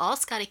held, but all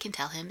Scotty can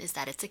tell him is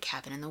that it's a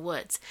cabin in the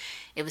woods.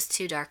 It was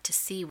too dark to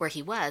see where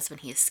he was when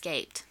he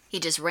escaped. He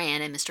just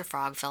ran and Mr.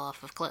 Frog fell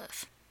off a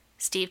cliff.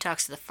 Steve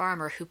talks to the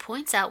farmer, who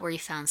points out where he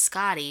found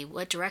Scotty,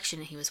 what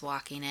direction he was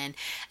walking in,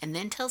 and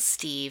then tells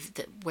Steve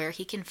that where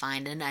he can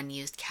find an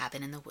unused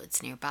cabin in the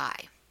woods nearby.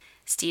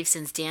 Steve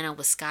sends Dano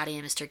with Scotty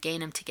and Mr.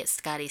 Gainham to get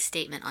Scotty's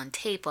statement on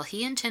tape while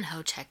he and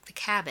Chin-Ho check the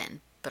cabin,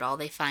 but all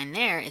they find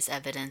there is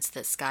evidence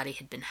that Scotty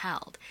had been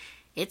held.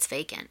 It's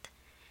vacant.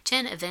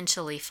 Chin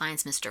eventually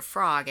finds Mr.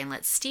 Frog and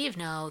lets Steve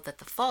know that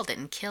the fall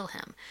didn't kill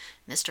him.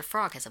 Mr.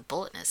 Frog has a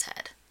bullet in his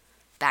head.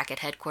 Back at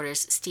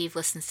headquarters, Steve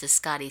listens to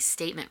Scotty's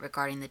statement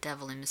regarding the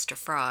devil and Mr.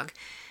 Frog.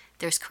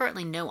 There's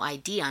currently no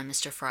ID on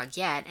Mr. Frog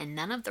yet, and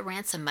none of the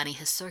ransom money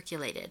has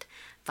circulated.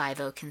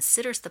 5-0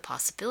 considers the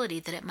possibility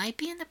that it might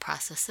be in the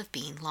process of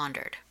being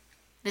laundered.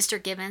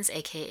 Mr. Gibbons,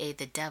 aka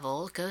the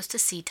Devil, goes to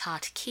see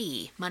Tot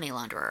Key, money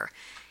launderer.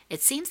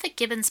 It seems that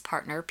Gibbons'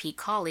 partner, Pete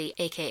Cawley,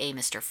 aka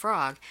Mr.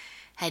 Frog,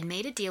 had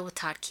made a deal with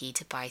Tot Key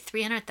to buy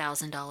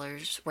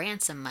 $300,000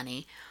 ransom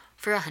money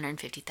for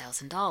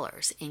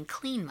 $150,000 in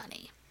clean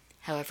money.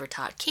 However,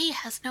 Tot Key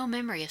has no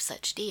memory of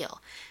such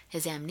deal.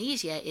 His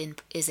amnesia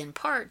is in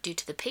part due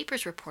to the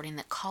papers reporting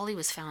that Cawley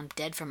was found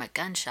dead from a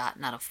gunshot,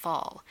 not a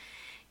fall.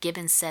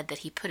 Gibbons said that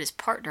he put his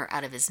partner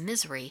out of his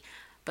misery,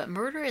 but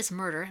murder is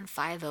murder and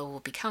 5-0 will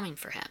be coming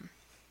for him.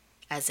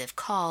 As if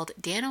called,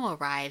 Dano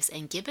arrives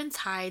and Gibbons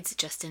hides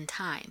just in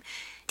time.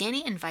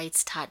 Danny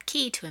invites Tot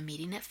Key to a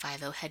meeting at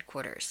 5-0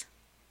 headquarters.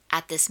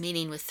 At this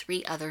meeting with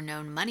 3 other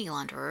known money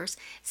launderers,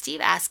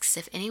 Steve asks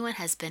if anyone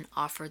has been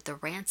offered the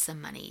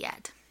ransom money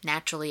yet.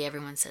 Naturally,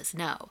 everyone says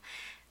no.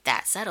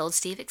 That settled,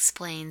 Steve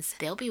explains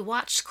they'll be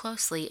watched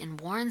closely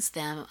and warns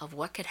them of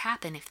what could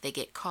happen if they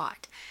get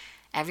caught.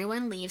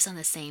 Everyone leaves on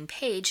the same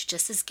page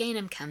just as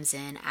Gainham comes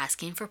in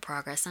asking for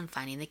progress on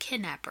finding the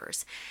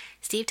kidnappers.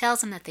 Steve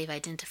tells him that they've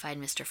identified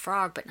Mr.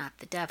 Frog but not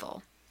the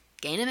devil.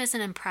 Gainham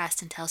isn't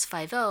impressed and tells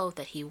 5-0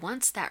 that he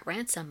wants that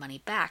ransom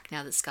money back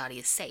now that Scotty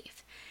is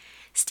safe.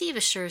 Steve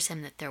assures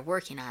him that they're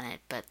working on it,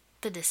 but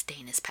the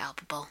disdain is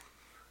palpable.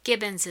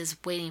 Gibbons is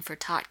waiting for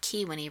Tot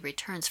Key when he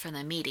returns from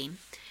the meeting.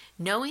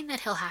 Knowing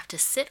that he'll have to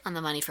sit on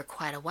the money for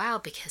quite a while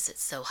because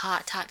it's so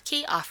hot, Tot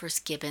Key offers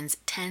Gibbons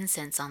 10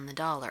 cents on the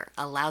dollar,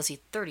 a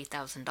lousy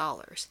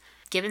 $30,000.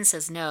 Gibbons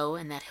says no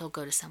and that he'll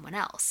go to someone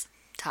else.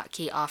 Tot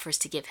Key offers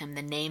to give him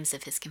the names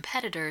of his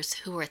competitors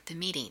who were at the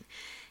meeting.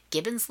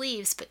 Gibbons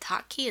leaves, but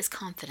Tot Key is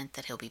confident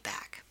that he'll be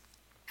back.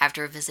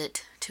 After a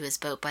visit to his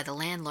boat by the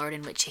landlord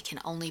in which he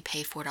can only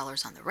pay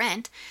 $4 on the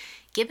rent,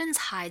 Gibbons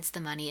hides the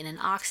money in an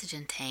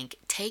oxygen tank,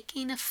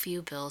 taking a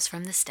few bills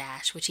from the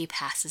stash, which he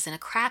passes in a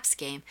craps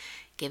game,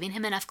 giving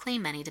him enough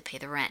clean money to pay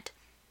the rent.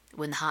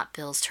 When the hot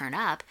bills turn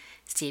up,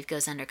 Steve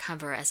goes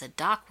undercover as a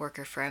dock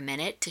worker for a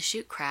minute to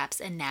shoot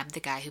craps and nab the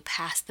guy who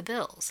passed the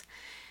bills.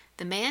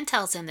 The man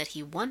tells him that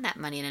he won that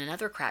money in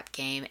another crap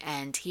game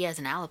and he has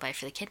an alibi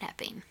for the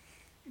kidnapping.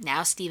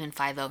 Now Steve and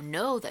 5-0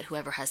 know that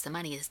whoever has the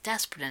money is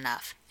desperate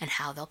enough and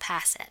how they'll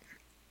pass it.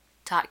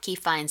 Tot Key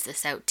finds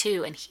this out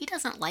too, and he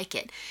doesn't like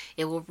it.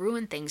 It will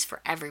ruin things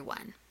for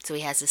everyone. So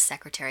he has his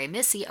secretary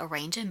Missy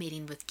arrange a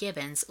meeting with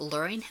Gibbons,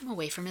 luring him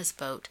away from his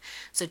boat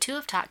so 2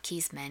 of Tot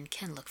Key's men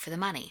can look for the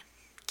money.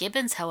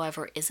 Gibbons,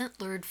 however,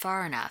 isn't lured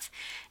far enough,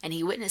 and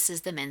he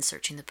witnesses the men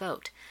searching the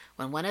boat.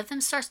 When one of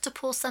them starts to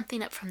pull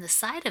something up from the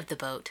side of the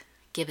boat,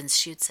 Gibbons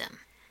shoots him.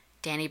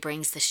 Danny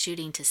brings the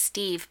shooting to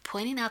Steve,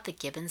 pointing out that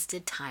Gibbons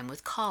did time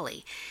with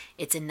Cawley.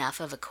 It's enough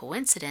of a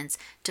coincidence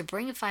to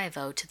bring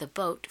 5-0 to the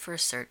boat for a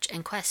search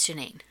and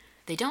questioning.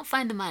 They don't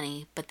find the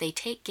money, but they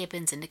take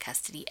Gibbons into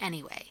custody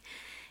anyway.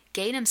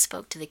 Gainham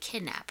spoke to the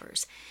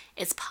kidnappers.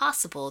 It's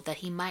possible that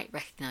he might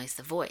recognize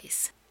the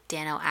voice.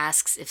 Dano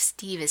asks if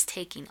Steve is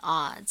taking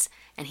odds,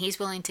 and he's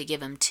willing to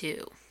give him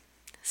 2.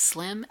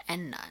 Slim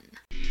and none.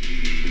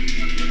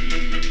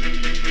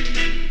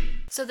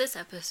 So this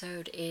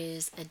episode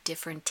is a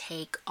different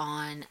take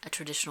on a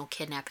traditional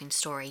kidnapping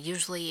story.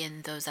 Usually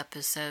in those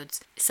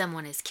episodes,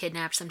 someone is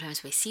kidnapped.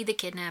 Sometimes we see the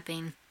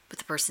kidnapping, but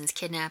the person's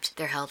kidnapped.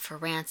 They're held for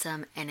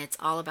ransom, and it's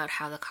all about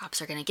how the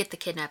cops are going to get the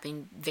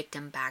kidnapping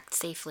victim back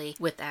safely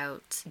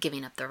without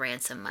giving up the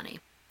ransom money.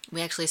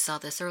 We actually saw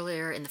this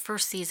earlier in the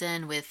first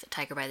season with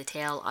Tiger by the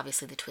Tail.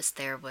 Obviously, the twist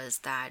there was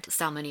that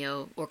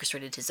Salmonio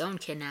orchestrated his own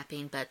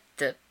kidnapping, but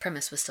the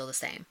premise was still the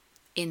same.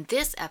 In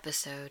this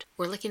episode,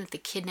 we're looking at the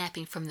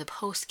kidnapping from the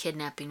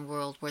post-kidnapping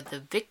world where the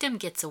victim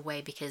gets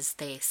away because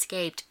they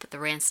escaped, but the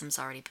ransom's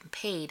already been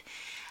paid.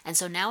 And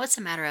so now it's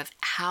a matter of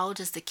how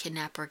does the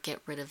kidnapper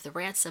get rid of the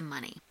ransom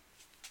money?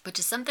 which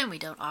is something we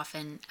don't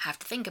often have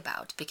to think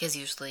about because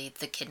usually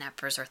the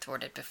kidnappers are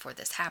thwarted before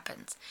this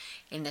happens.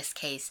 In this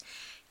case,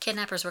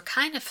 kidnappers were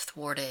kind of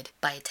thwarted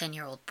by a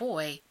 10-year-old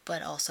boy,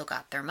 but also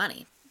got their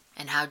money.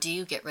 And how do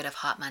you get rid of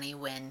hot money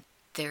when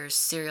there's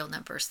serial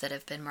numbers that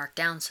have been marked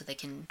down so they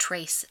can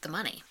trace the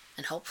money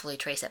and hopefully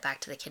trace it back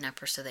to the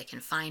kidnappers so they can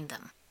find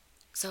them?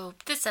 So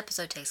this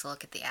episode takes a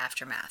look at the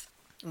aftermath.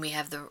 We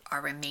have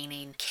our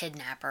remaining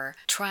kidnapper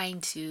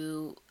trying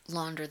to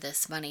launder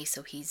this money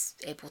so he's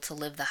able to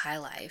live the high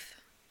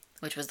life,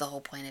 which was the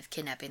whole point of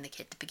kidnapping the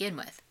kid to begin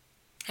with.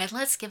 And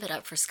let's give it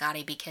up for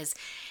Scotty because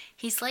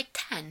he's like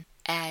 10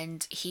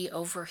 and he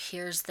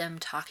overhears them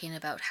talking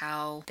about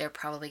how they're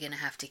probably going to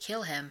have to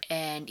kill him,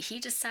 and he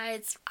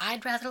decides,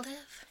 I'd rather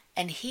live.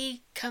 And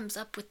he comes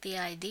up with the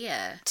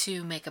idea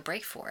to make a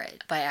break for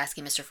it by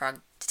asking Mr.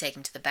 Frog to take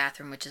him to the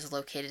bathroom, which is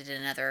located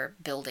in another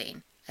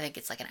building. I think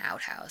it's like an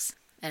outhouse.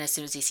 And as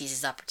soon as he sees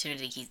his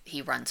opportunity,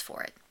 he runs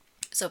for it.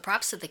 So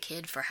props to the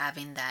kid for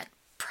having that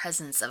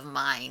presence of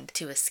mind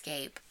to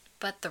escape.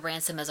 But the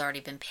ransom has already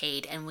been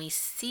paid, and we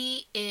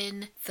see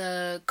in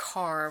the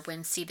car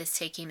when Steve is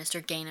taking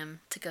Mr. Gainham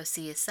to go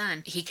see his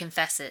son, he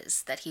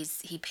confesses that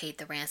he paid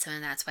the ransom,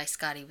 and that's why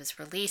Scotty was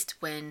released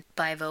when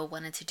Bivo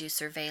wanted to do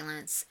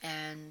surveillance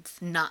and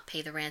not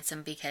pay the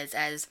ransom because,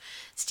 as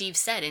Steve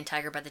said in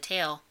Tiger by the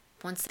Tail,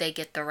 once they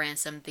get the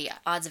ransom, the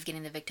odds of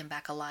getting the victim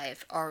back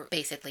alive are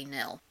basically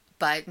nil.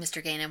 But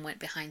Mr. Gainham went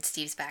behind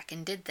Steve's back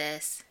and did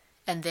this,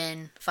 and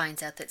then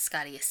finds out that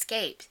Scotty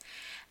escaped.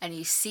 And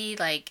you see,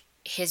 like,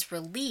 his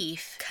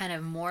relief kind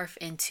of morph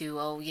into,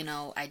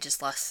 I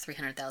just lost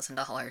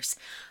 $300,000.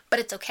 But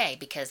it's okay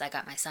because I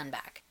got my son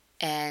back.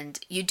 And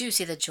you do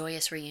see the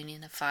joyous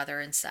reunion of father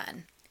and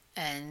son.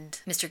 And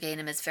Mr.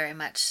 Gainham is very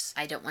much,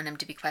 I don't want him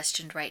to be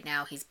questioned right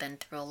now. He's been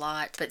through a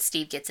lot. But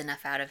Steve gets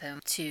enough out of him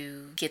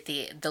to get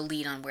the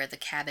lead on where the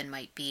cabin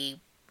might be,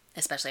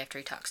 especially after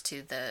he talks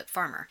to the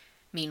farmer.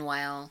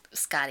 Meanwhile,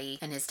 Scotty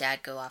and his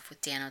dad go off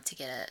with Dano to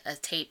get a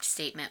taped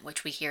statement,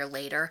 which we hear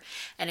later.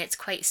 And it's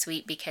quite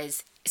sweet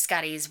because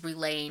Scotty's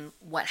relaying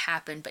what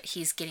happened, but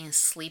he's getting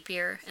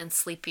sleepier and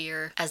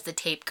sleepier as the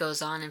tape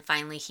goes on, and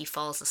finally he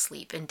falls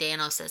asleep. And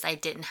Dano says, I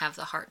didn't have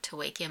the heart to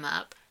wake him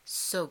up.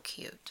 So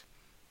cute.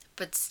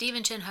 But Steve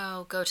and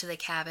Chin-Ho go to the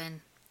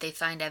cabin. They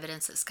find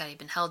evidence that Scotty had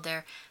been held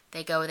there.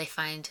 They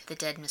find the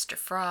dead Mr.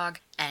 Frog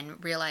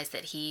and realize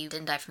that he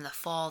didn't die from the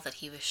fall, that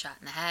he was shot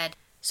in the head.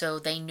 So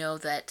they know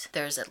that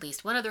there's at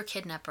least one other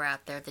kidnapper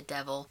out there, the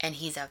devil, and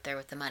he's out there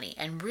with the money.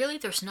 And really,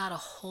 there's not a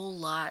whole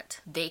lot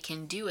they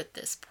can do at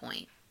this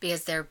point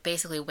because they're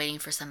basically waiting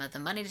for some of the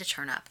money to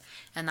turn up.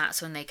 And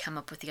that's when they come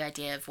up with the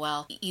idea of,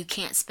 well, you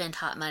can't spend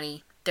hot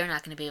money. They're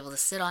not going to be able to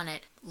sit on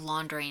it.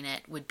 Laundering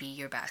it would be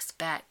your best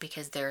bet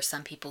because there are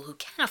some people who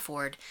can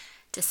afford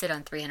to sit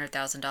on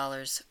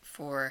 $300,000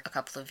 for a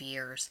couple of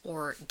years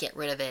or get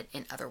rid of it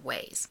in other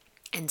ways.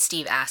 And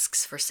Steve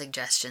asks for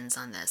suggestions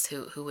on this.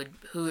 Who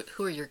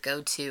are your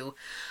go-to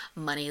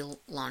money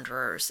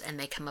launderers? And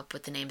they come up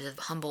with the names of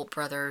Humboldt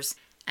Brothers,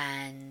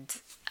 and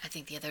I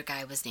think the other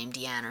guy was named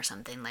Yan or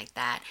something like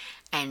that,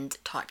 and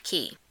Taut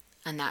Key.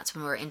 And that's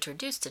when we're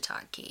introduced to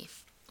Taut Key.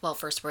 Well,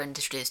 first we're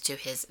introduced to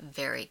his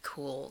very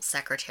cool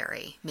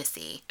secretary,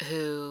 Missy,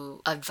 who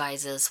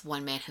advises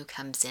one man who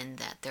comes in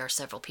that there are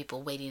several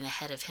people waiting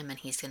ahead of him and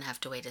he's going to have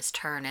to wait his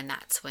turn. And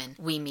that's when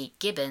we meet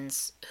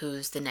Gibbons,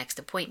 who's the next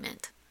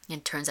appointment.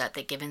 It turns out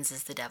that Gibbons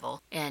is the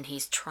devil, and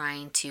he's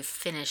trying to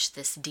finish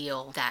this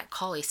deal that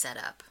Colley set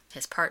up,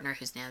 his partner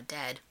who's now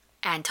dead.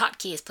 And Taut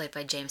Key is played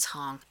by James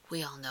Hong.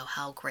 We all know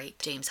how great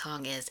James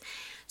Hong is.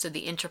 So the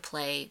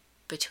interplay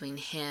between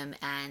him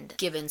and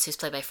Gibbons, who's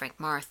played by Frank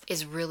Marth,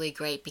 is really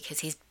great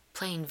because he's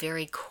playing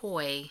very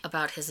coy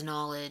about his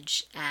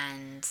knowledge.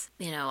 And,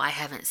 I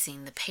haven't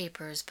seen the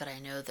papers, but I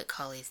know that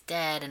Colley's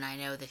dead, and I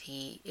know that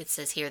it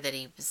says here that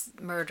he was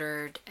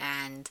murdered,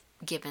 and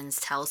Gibbons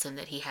tells him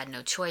that he had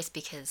no choice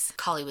because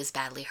Colley was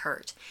badly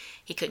hurt.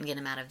 He couldn't get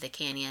him out of the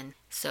canyon,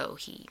 so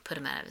he put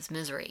him out of his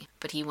misery.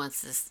 But he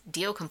wants this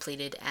deal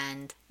completed,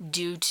 and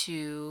due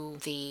to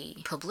the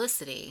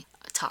publicity,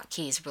 Taut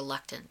Key's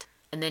reluctant.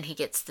 And then he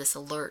gets this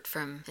alert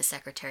from his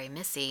secretary,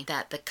 Missy,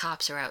 that the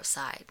cops are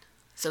outside.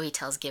 So he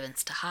tells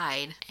Gibbons to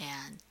hide,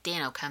 and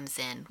Dano comes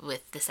in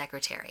with the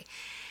secretary.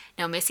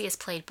 Now, Missy is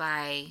played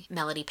by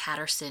Melody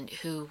Patterson,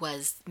 who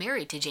was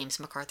married to James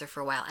MacArthur for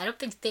a while. I don't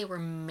think they were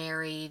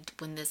married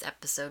when this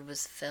episode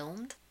was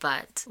filmed,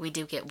 but we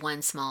do get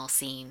one small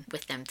scene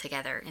with them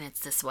together, and it's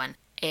this one.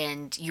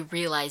 And you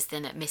realize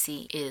then that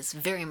Missy is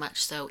very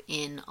much so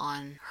in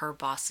on her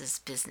boss's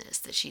business,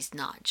 that she's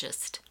not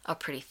just a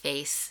pretty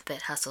face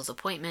that hustles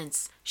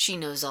appointments. She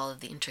knows all of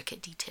the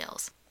intricate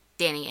details.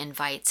 Danny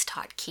invites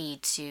Taut Key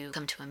to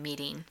come to a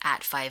meeting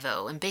at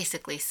 5-0 and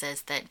basically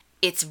says that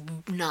it's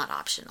not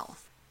optional.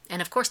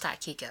 And of course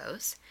Taut Key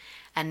goes,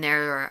 and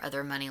there are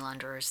other money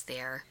launderers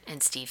there,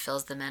 and Steve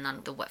fills them in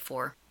on the what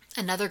for.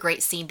 Another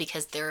great scene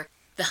because the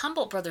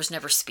Humboldt brothers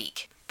never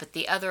speak, but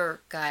the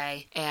other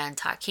guy and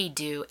Taki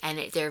do, and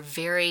they're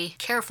very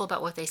careful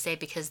about what they say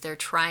because they're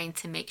trying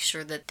to make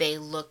sure that they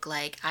look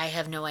like, I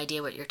have no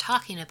idea what you're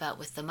talking about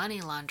with the money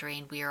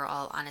laundering. We are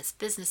all honest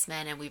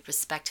businessmen and we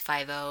respect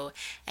 5-0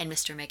 and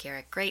Mr.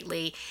 McGarrett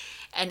greatly.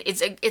 And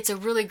it's a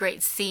really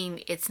great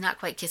scene. It's not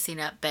quite kissing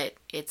up, but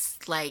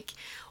it's like,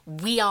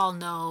 we all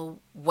know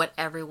what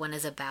everyone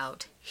is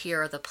about.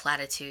 Here are the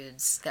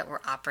platitudes that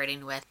we're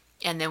operating with.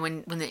 And then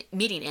when the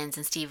meeting ends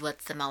and Steve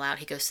lets them all out,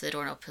 he goes to the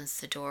door and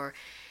opens the door.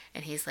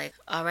 And he's like,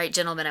 all right,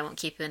 gentlemen, I won't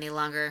keep you any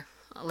longer.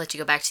 I'll let you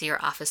go back to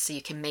your office so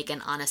you can make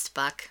an honest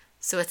buck.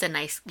 So it's a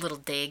nice little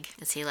dig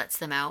as he lets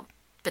them out.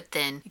 But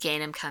then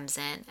Gainem comes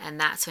in, and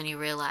that's when you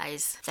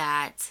realize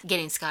that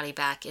getting Scotty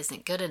back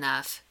isn't good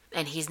enough.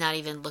 And he's not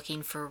even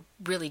looking for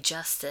really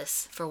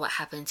justice for what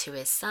happened to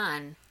his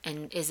son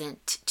and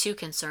isn't too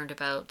concerned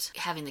about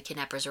having the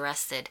kidnappers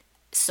arrested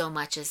so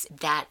much as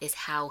that is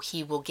how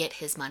he will get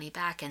his money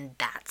back. And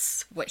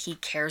that's what he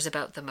cares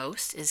about the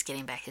most, is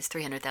getting back his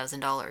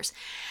 $300,000.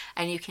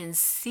 And you can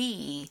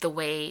see the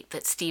way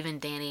that Steve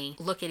and Danny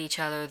look at each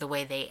other, the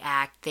way they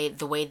act,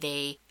 the way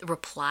they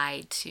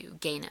reply to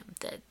Gainem,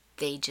 that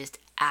they just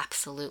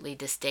absolutely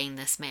disdain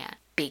this man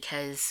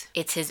because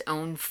it's his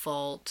own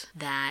fault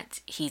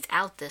that he's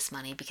out this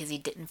money because he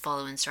didn't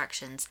follow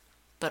instructions,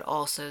 but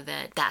also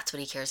that that's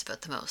what he cares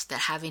about the most, that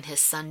having his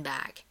son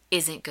back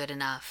isn't good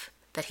enough,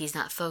 that he's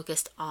not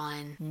focused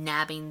on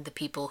nabbing the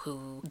people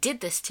who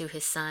did this to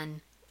his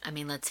son. I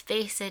mean, let's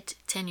face it,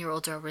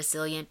 10-year-olds are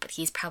resilient, but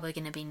he's probably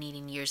going to be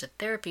needing years of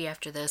therapy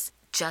after this.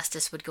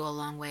 Justice would go a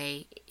long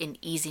way in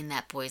easing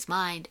that boy's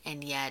mind,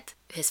 and yet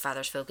his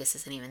father's focus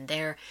isn't even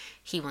there.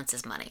 He wants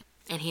his money.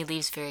 And he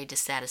leaves very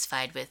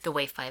dissatisfied with the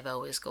way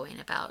 5-0 is going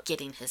about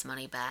getting his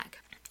money back.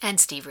 And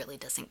Steve really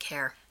doesn't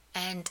care.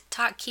 And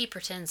Taki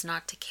pretends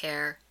not to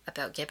care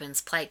about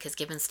Gibbons' plight because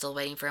Gibbons' still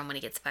waiting for him when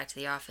he gets back to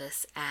the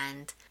office.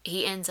 And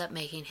he ends up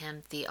making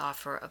him the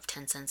offer of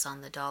 10 cents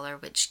on the dollar,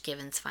 which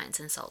Gibbons finds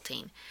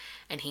insulting.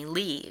 And he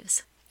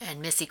leaves.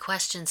 And Missy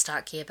questions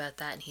Taki about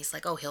that, and he's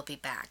like, oh, he'll be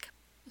back.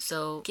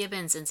 So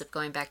Gibbons ends up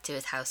going back to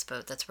his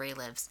houseboat, that's where he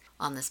lives,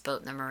 on this boat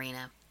in the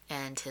marina.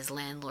 And his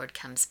landlord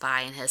comes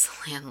by, and his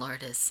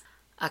landlord is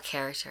a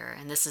character.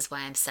 And this is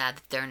why I'm sad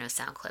that there are no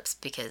sound clips,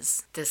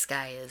 because this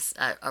guy is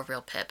a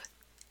real pip.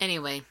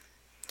 Anyway,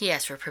 he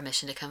asks for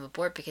permission to come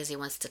aboard because he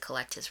wants to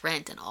collect his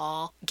rent, and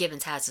all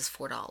Gibbons has is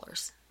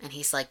 $4. And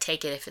he's like,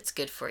 take it if it's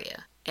good for you.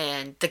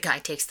 And the guy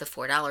takes the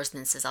 $4 and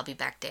then says, I'll be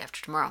back day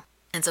after tomorrow.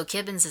 And so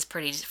Gibbons is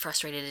pretty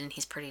frustrated and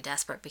he's pretty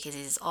desperate because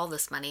he has all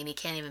this money and he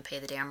can't even pay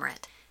the damn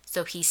rent.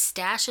 So he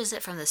stashes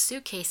it from the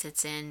suitcase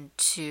it's in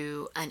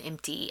to an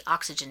empty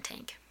oxygen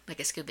tank, like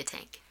a scuba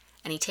tank.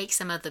 And he takes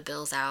some of the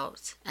bills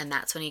out, and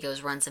that's when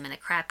he runs them in a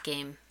crap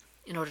game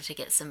in order to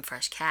get some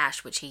fresh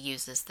cash, which he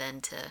uses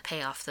then to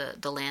pay off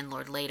the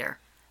landlord later.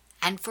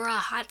 And for a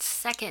hot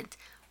second,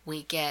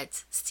 we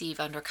get Steve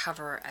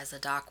undercover as a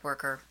dock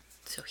worker.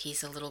 So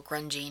he's a little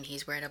grungy and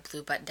he's wearing a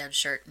blue button-down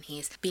shirt and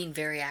he's being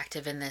very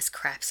active in this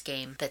craps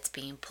game that's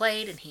being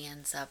played, and he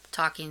ends up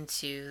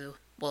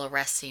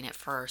arresting at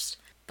first,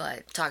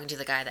 but talking to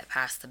the guy that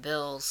passed the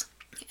bills,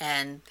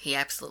 and he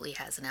absolutely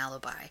has an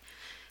alibi.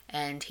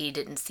 And he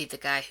didn't see the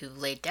guy who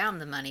laid down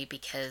the money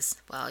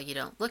because, well, you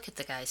don't look at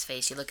the guy's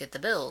face, you look at the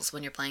bills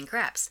when you're playing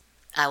craps.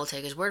 I will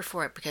take his word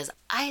for it because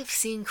I have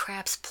seen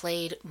craps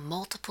played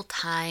multiple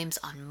times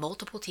on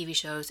multiple TV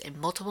shows and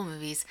multiple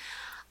movies.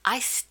 I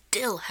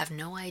still have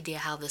no idea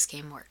how this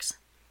game works.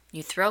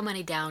 You throw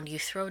money down, you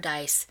throw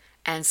dice,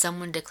 and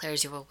someone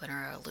declares you a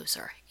winner or a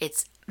loser.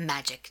 It's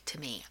magic to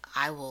me.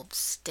 I will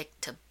stick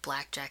to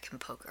blackjack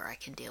and poker. I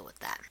can deal with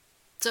that.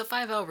 So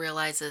 5-0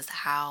 realizes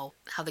how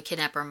the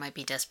kidnapper might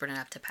be desperate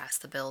enough to pass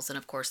the bills, and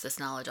of course this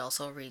knowledge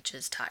also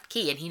reaches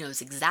Taki, and he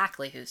knows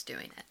exactly who's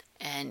doing it.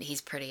 And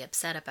he's pretty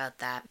upset about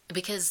that,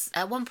 because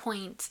at one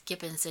point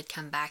Gibbons did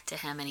come back to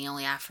him and he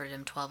only offered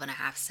him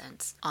 12.5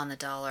 cents on the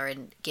dollar,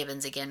 and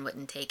Gibbons again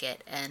wouldn't take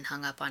it and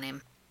hung up on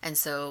him. And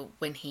so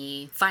when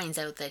he finds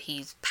out that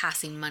he's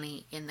passing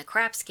money in the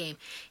craps game,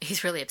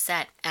 he's really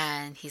upset,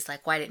 and he's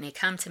like, why didn't he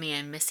come to me?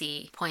 And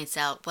Missy points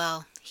out,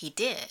 well, he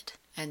did.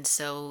 And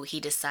so he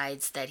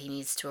decides that he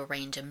needs to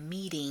arrange a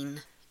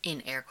meeting,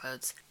 in air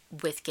quotes,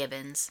 with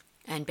Gibbons.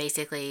 And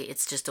basically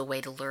it's just a way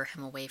to lure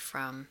him away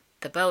from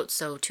the boat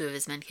so two of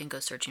his men can go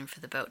searching for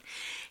the boat.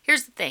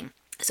 Here's the thing.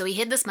 So he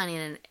hid this money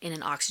in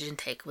an oxygen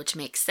tank, which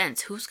makes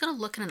sense. Who's going to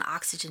look in an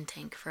oxygen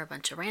tank for a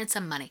bunch of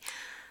ransom money?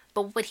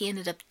 But what he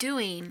ended up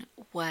doing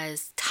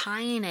was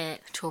tying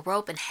it to a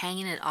rope and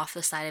hanging it off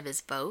the side of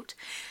his boat.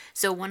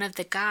 So one of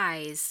the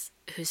guys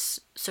who's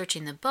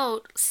searching the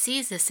boat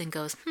sees this and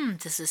goes,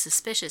 this is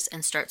suspicious,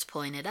 and starts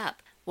pulling it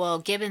up. Well,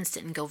 Gibbons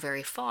didn't go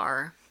very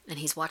far, and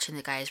he's watching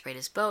the guys raid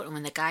his boat, and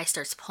when the guy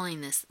starts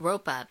pulling this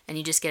rope up, and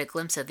you just get a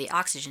glimpse of the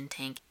oxygen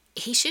tank,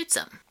 he shoots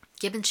him.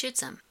 Gibbons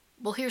shoots him.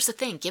 Well, here's the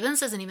thing.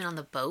 Gibbons isn't even on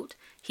the boat.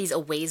 He's a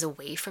ways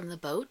away from the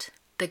boat.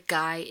 The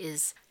guy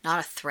is not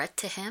a threat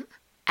to him,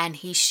 and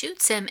he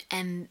shoots him,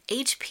 and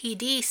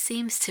HPD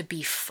seems to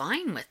be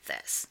fine with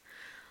this.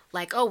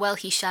 like, oh, well,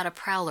 he shot a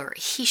prowler.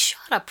 He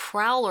shot a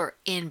prowler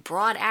in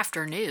broad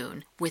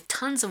afternoon with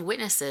tons of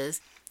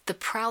witnesses. The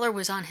prowler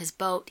was on his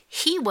boat.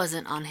 He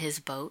wasn't on his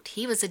boat.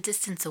 He was a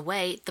distance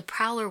away. The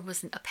prowler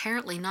was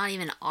apparently not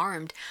even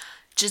armed.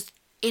 Just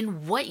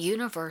in what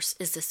universe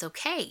is this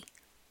okay?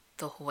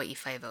 The Hawaii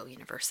Five-0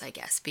 universe, I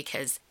guess,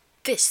 because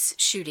this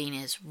shooting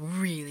is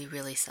really,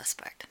 really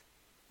suspect.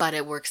 But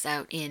it works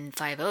out in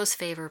 5-0's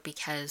favor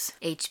because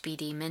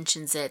HBD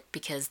mentions it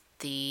because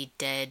the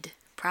dead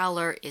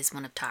prowler is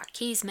one of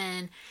Taki's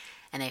men,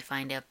 and they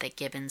find out that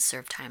Gibbons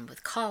served time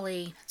with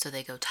Kali, so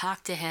they go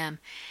talk to him.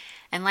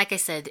 And like I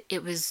said,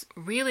 it was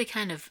really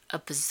kind of a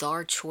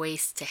bizarre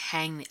choice to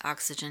hang the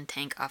oxygen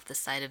tank off the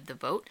side of the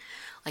boat.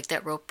 Like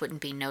that rope wouldn't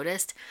be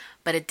noticed,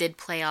 but it did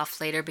play off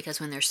later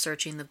because when they're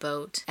searching the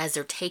boat, as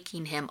they're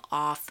taking him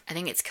off, I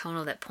think it's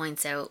Kono that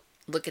points out,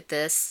 look at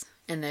this,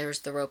 and there's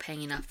the rope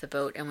hanging off the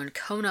boat. And when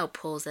Kono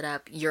pulls it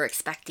up, you're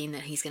expecting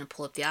that he's going to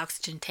pull up the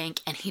oxygen tank,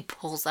 and he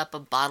pulls up a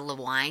bottle of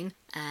wine.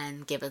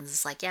 And Gibbons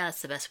is like, yeah,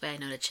 that's the best way I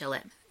know to chill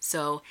it.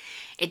 So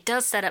it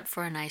does set up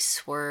for a nice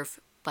swerve,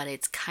 but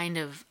it's kind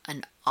of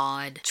an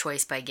odd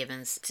choice by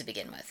Gibbons to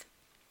begin with.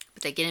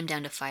 But they get him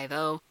down to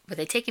 5-0, but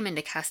they take him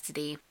into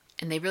custody,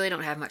 and they really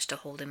don't have much to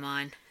hold him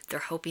on. They're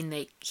hoping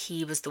that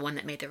he was the one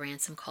that made the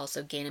ransom call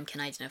so Ganem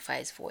can identify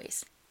his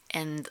voice.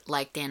 And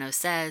like Dano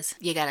says,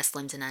 you got a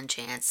slim to none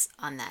chance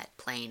on that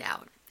playing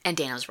out. And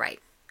Dano's right.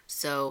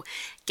 So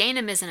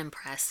Ganem isn't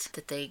impressed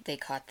that they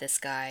caught this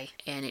guy,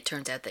 and it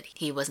turns out that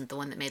he wasn't the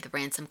one that made the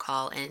ransom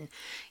call, and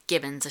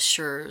Gibbons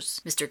assures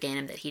Mr.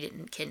 Ganem that he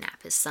didn't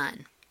kidnap his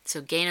son. So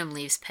Ganem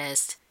leaves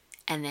pissed,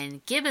 and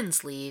then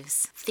Gibbons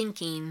leaves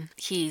thinking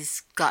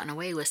he's gotten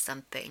away with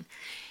something,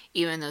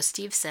 even though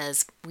Steve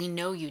says, we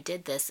know you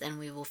did this and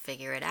we will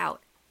figure it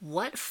out.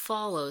 What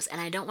follows, and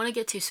I don't want to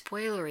get too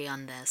spoilery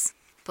on this,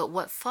 but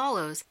what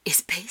follows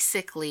is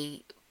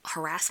basically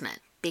harassment,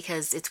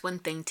 because it's one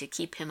thing to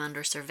keep him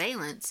under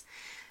surveillance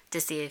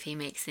to see if he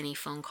makes any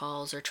phone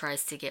calls or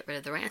tries to get rid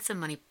of the ransom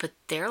money, but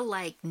they're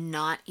like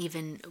not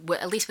even,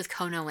 at least with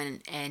Kono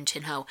and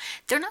Chin-Ho,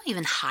 they're not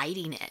even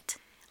hiding it.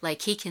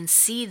 Like, he can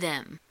see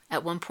them.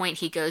 At one point,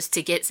 he goes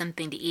to get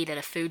something to eat at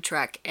a food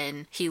truck,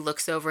 and he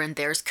looks over, and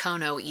there's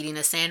Kono eating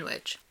a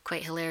sandwich.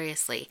 Quite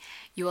hilariously.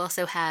 You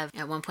also have,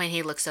 at one point,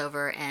 he looks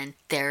over, and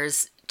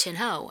there's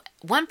Chin-Ho.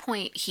 At one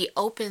point, he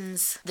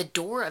opens the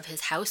door of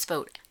his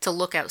houseboat to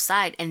look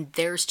outside, and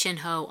there's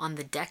Chin-Ho on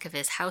the deck of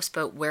his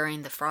houseboat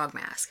wearing the frog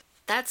mask.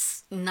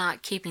 That's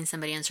not keeping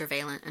somebody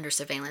under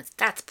surveillance.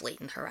 That's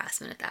blatant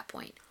harassment at that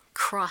point.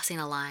 Crossing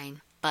a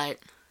line, but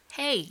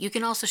hey, you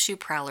can also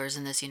shoot prowlers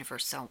in this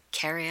universe, so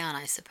carry on,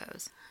 I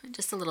suppose.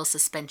 Just a little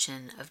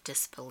suspension of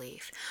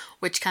disbelief,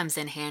 which comes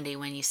in handy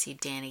when you see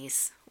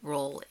Danny's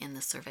role in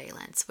the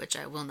surveillance, which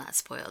I will not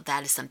spoil.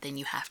 That is something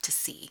you have to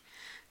see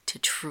to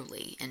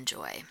truly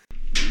enjoy.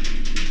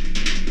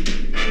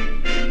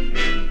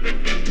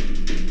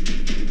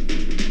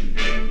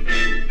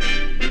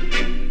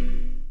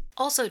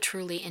 Also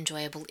truly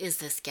enjoyable is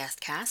this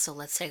guest cast, so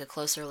let's take a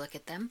closer look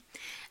at them.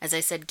 As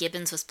I said,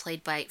 Gibbons was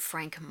played by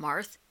Frank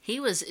Marth. He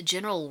was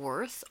General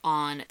Worth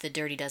on the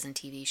Dirty Dozen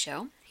TV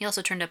show. He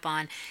also turned up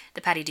on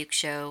The Patty Duke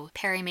Show,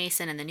 Perry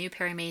Mason and the New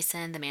Perry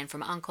Mason, The Man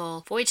from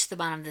U.N.C.L.E., Voyage to the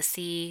Bottom of the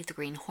Sea, The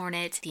Green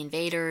Hornet, The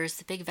Invaders,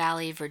 The Big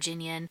Valley,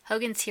 Virginian,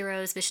 Hogan's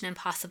Heroes, Mission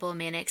Impossible,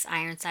 Mannix,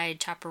 Ironside,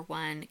 Chopper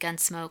 1,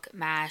 Gunsmoke,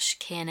 MASH,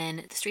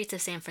 Cannon, The Streets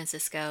of San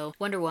Francisco,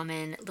 Wonder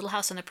Woman, Little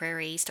House on the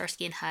Prairie,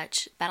 Starsky and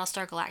Hutch,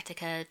 Battlestar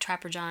Galactica,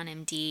 Trapper John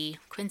MD,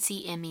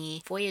 Quincy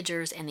Emmy,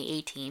 Voyagers, and The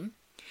A-Team.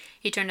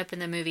 He turned up in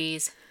the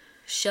movies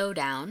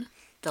Showdown,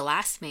 The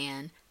Last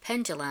Man,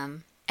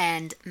 Pendulum,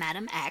 and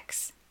Madam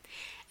X.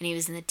 And he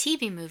was in the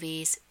TV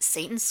movies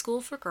Satan's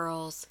School for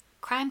Girls,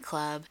 Crime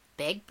Club,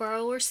 Beg,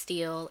 Borrow, or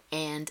Steal,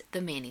 and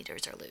The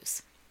Maneaters Are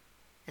Loose.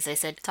 As I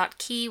said,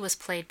 Taki was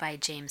played by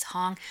James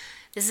Hong.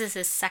 This is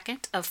his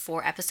second of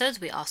 4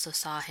 episodes. We also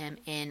saw him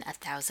in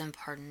 1,000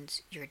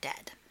 Pardons You're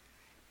Dead.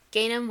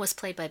 Ganem was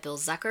played by Bill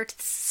Zuckert.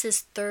 This is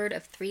his third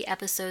of 3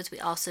 episodes. We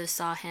also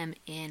saw him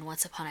in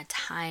Once Upon a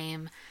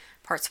Time,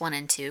 Parts 1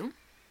 and 2.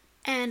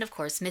 And, of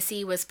course,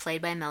 Missy was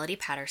played by Melody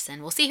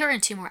Patterson. We'll see her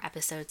in 2 more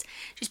episodes.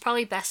 She's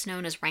probably best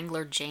known as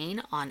Wrangler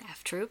Jane on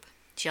F Troop.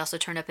 She also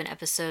turned up in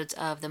episodes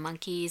of The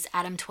Monkees,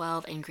 Adam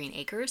 12, and Green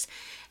Acres.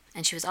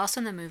 And she was also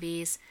in the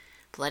movies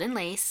Blood and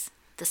Lace,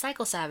 The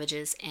Cycle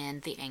Savages,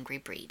 and The Angry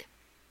Breed.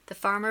 The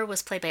farmer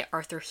was played by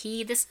Arthur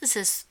He. This is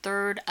his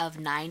third of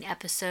 9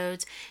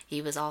 episodes.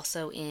 He was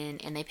also in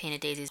And They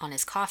Painted Daisies on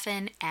His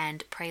Coffin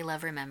and Pray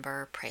Love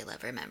Remember, Pray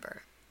Love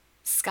Remember.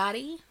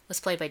 Scotty was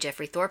played by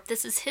Jeffrey Thorpe.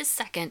 This is his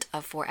second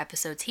of 4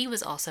 episodes. He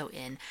was also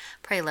in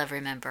Pray Love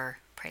Remember,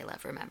 Pray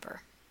Love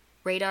Remember.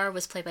 Radar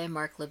was played by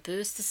Mark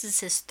LaBousse. This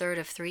is his third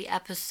of 3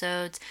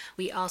 episodes.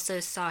 We also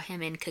saw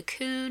him in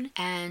Cocoon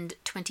and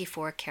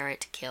 24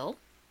 Karat Kill.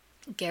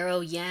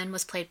 Garo Yan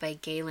was played by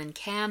Galen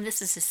Cam.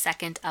 This is his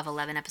second of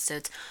 11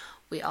 episodes.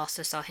 We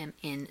also saw him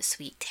in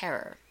Sweet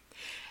Terror.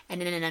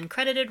 And in an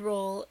uncredited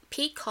role,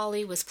 Pete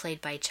Colley was played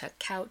by Chuck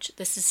Couch.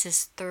 This is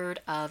his third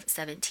of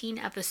 17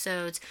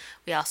 episodes.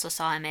 We also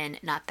saw him in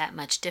Not That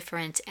Much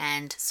Different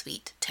and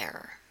Sweet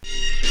Terror.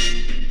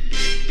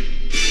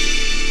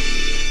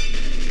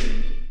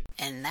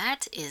 And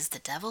that is The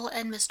Devil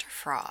and Mr.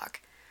 Frog.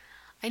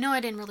 I know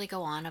I didn't really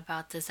go on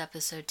about this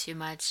episode too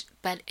much,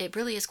 but it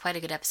really is quite a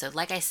good episode.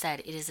 Like I said,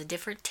 it is a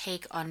different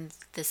take on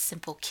this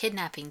simple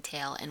kidnapping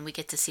tale, and we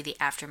get to see the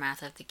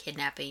aftermath of the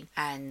kidnapping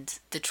and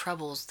the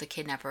troubles the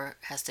kidnapper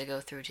has to go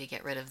through to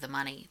get rid of the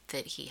money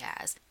that he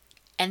has.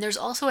 And there's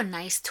also a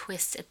nice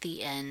twist at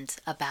the end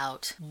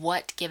about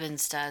what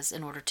Gibbons does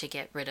in order to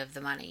get rid of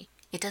the money.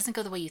 It doesn't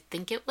go the way you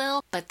think it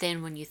will, but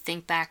then when you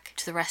think back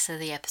to the rest of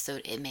the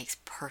episode, it makes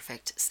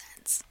perfect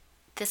sense.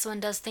 This one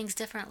does things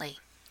differently.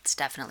 It's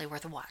definitely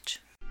worth a watch.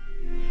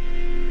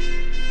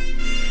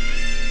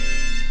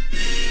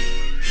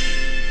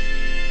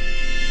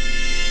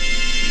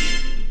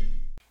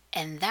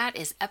 And that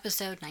is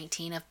episode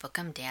 19 of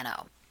Bookum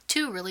Dano.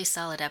 2 really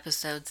solid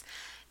episodes.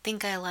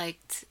 Think I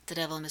liked The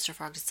Devil and Mr.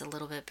 Frog just a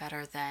little bit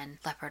better than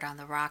Leopard on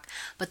the Rock,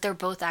 but they're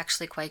both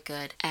actually quite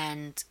good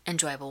and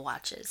enjoyable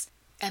watches.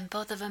 And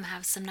both of them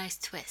have some nice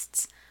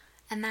twists,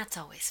 and that's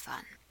always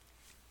fun.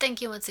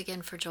 Thank you once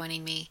again for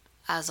joining me.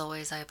 As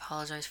always, I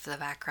apologize for the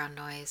background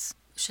noise.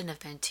 Shouldn't have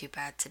been too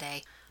bad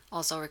today.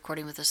 Also,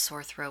 recording with a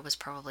sore throat was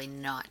probably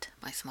not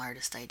my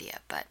smartest idea,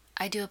 but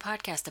I do a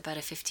podcast about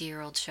a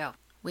 50-year-old show.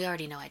 We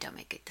already know I don't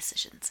make good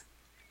decisions.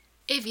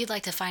 If you'd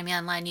like to find me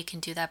online, you can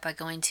do that by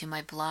going to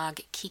my blog,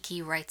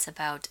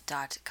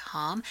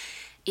 kikywritesabout.com.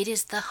 It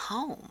is the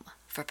home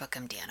for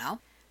Bookum Dano.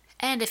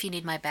 And if you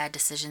need my bad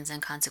decisions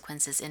and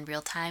consequences in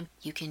real time,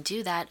 you can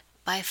do that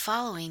by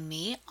following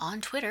me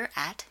on Twitter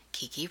at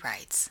Kiki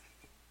Writes.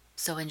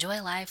 So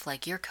enjoy life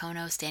like you're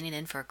Kono standing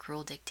in for a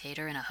cruel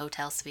dictator in a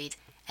hotel suite,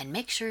 and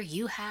make sure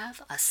you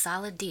have a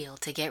solid deal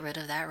to get rid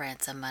of that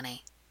ransom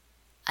money.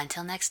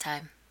 Until next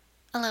time,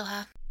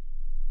 aloha.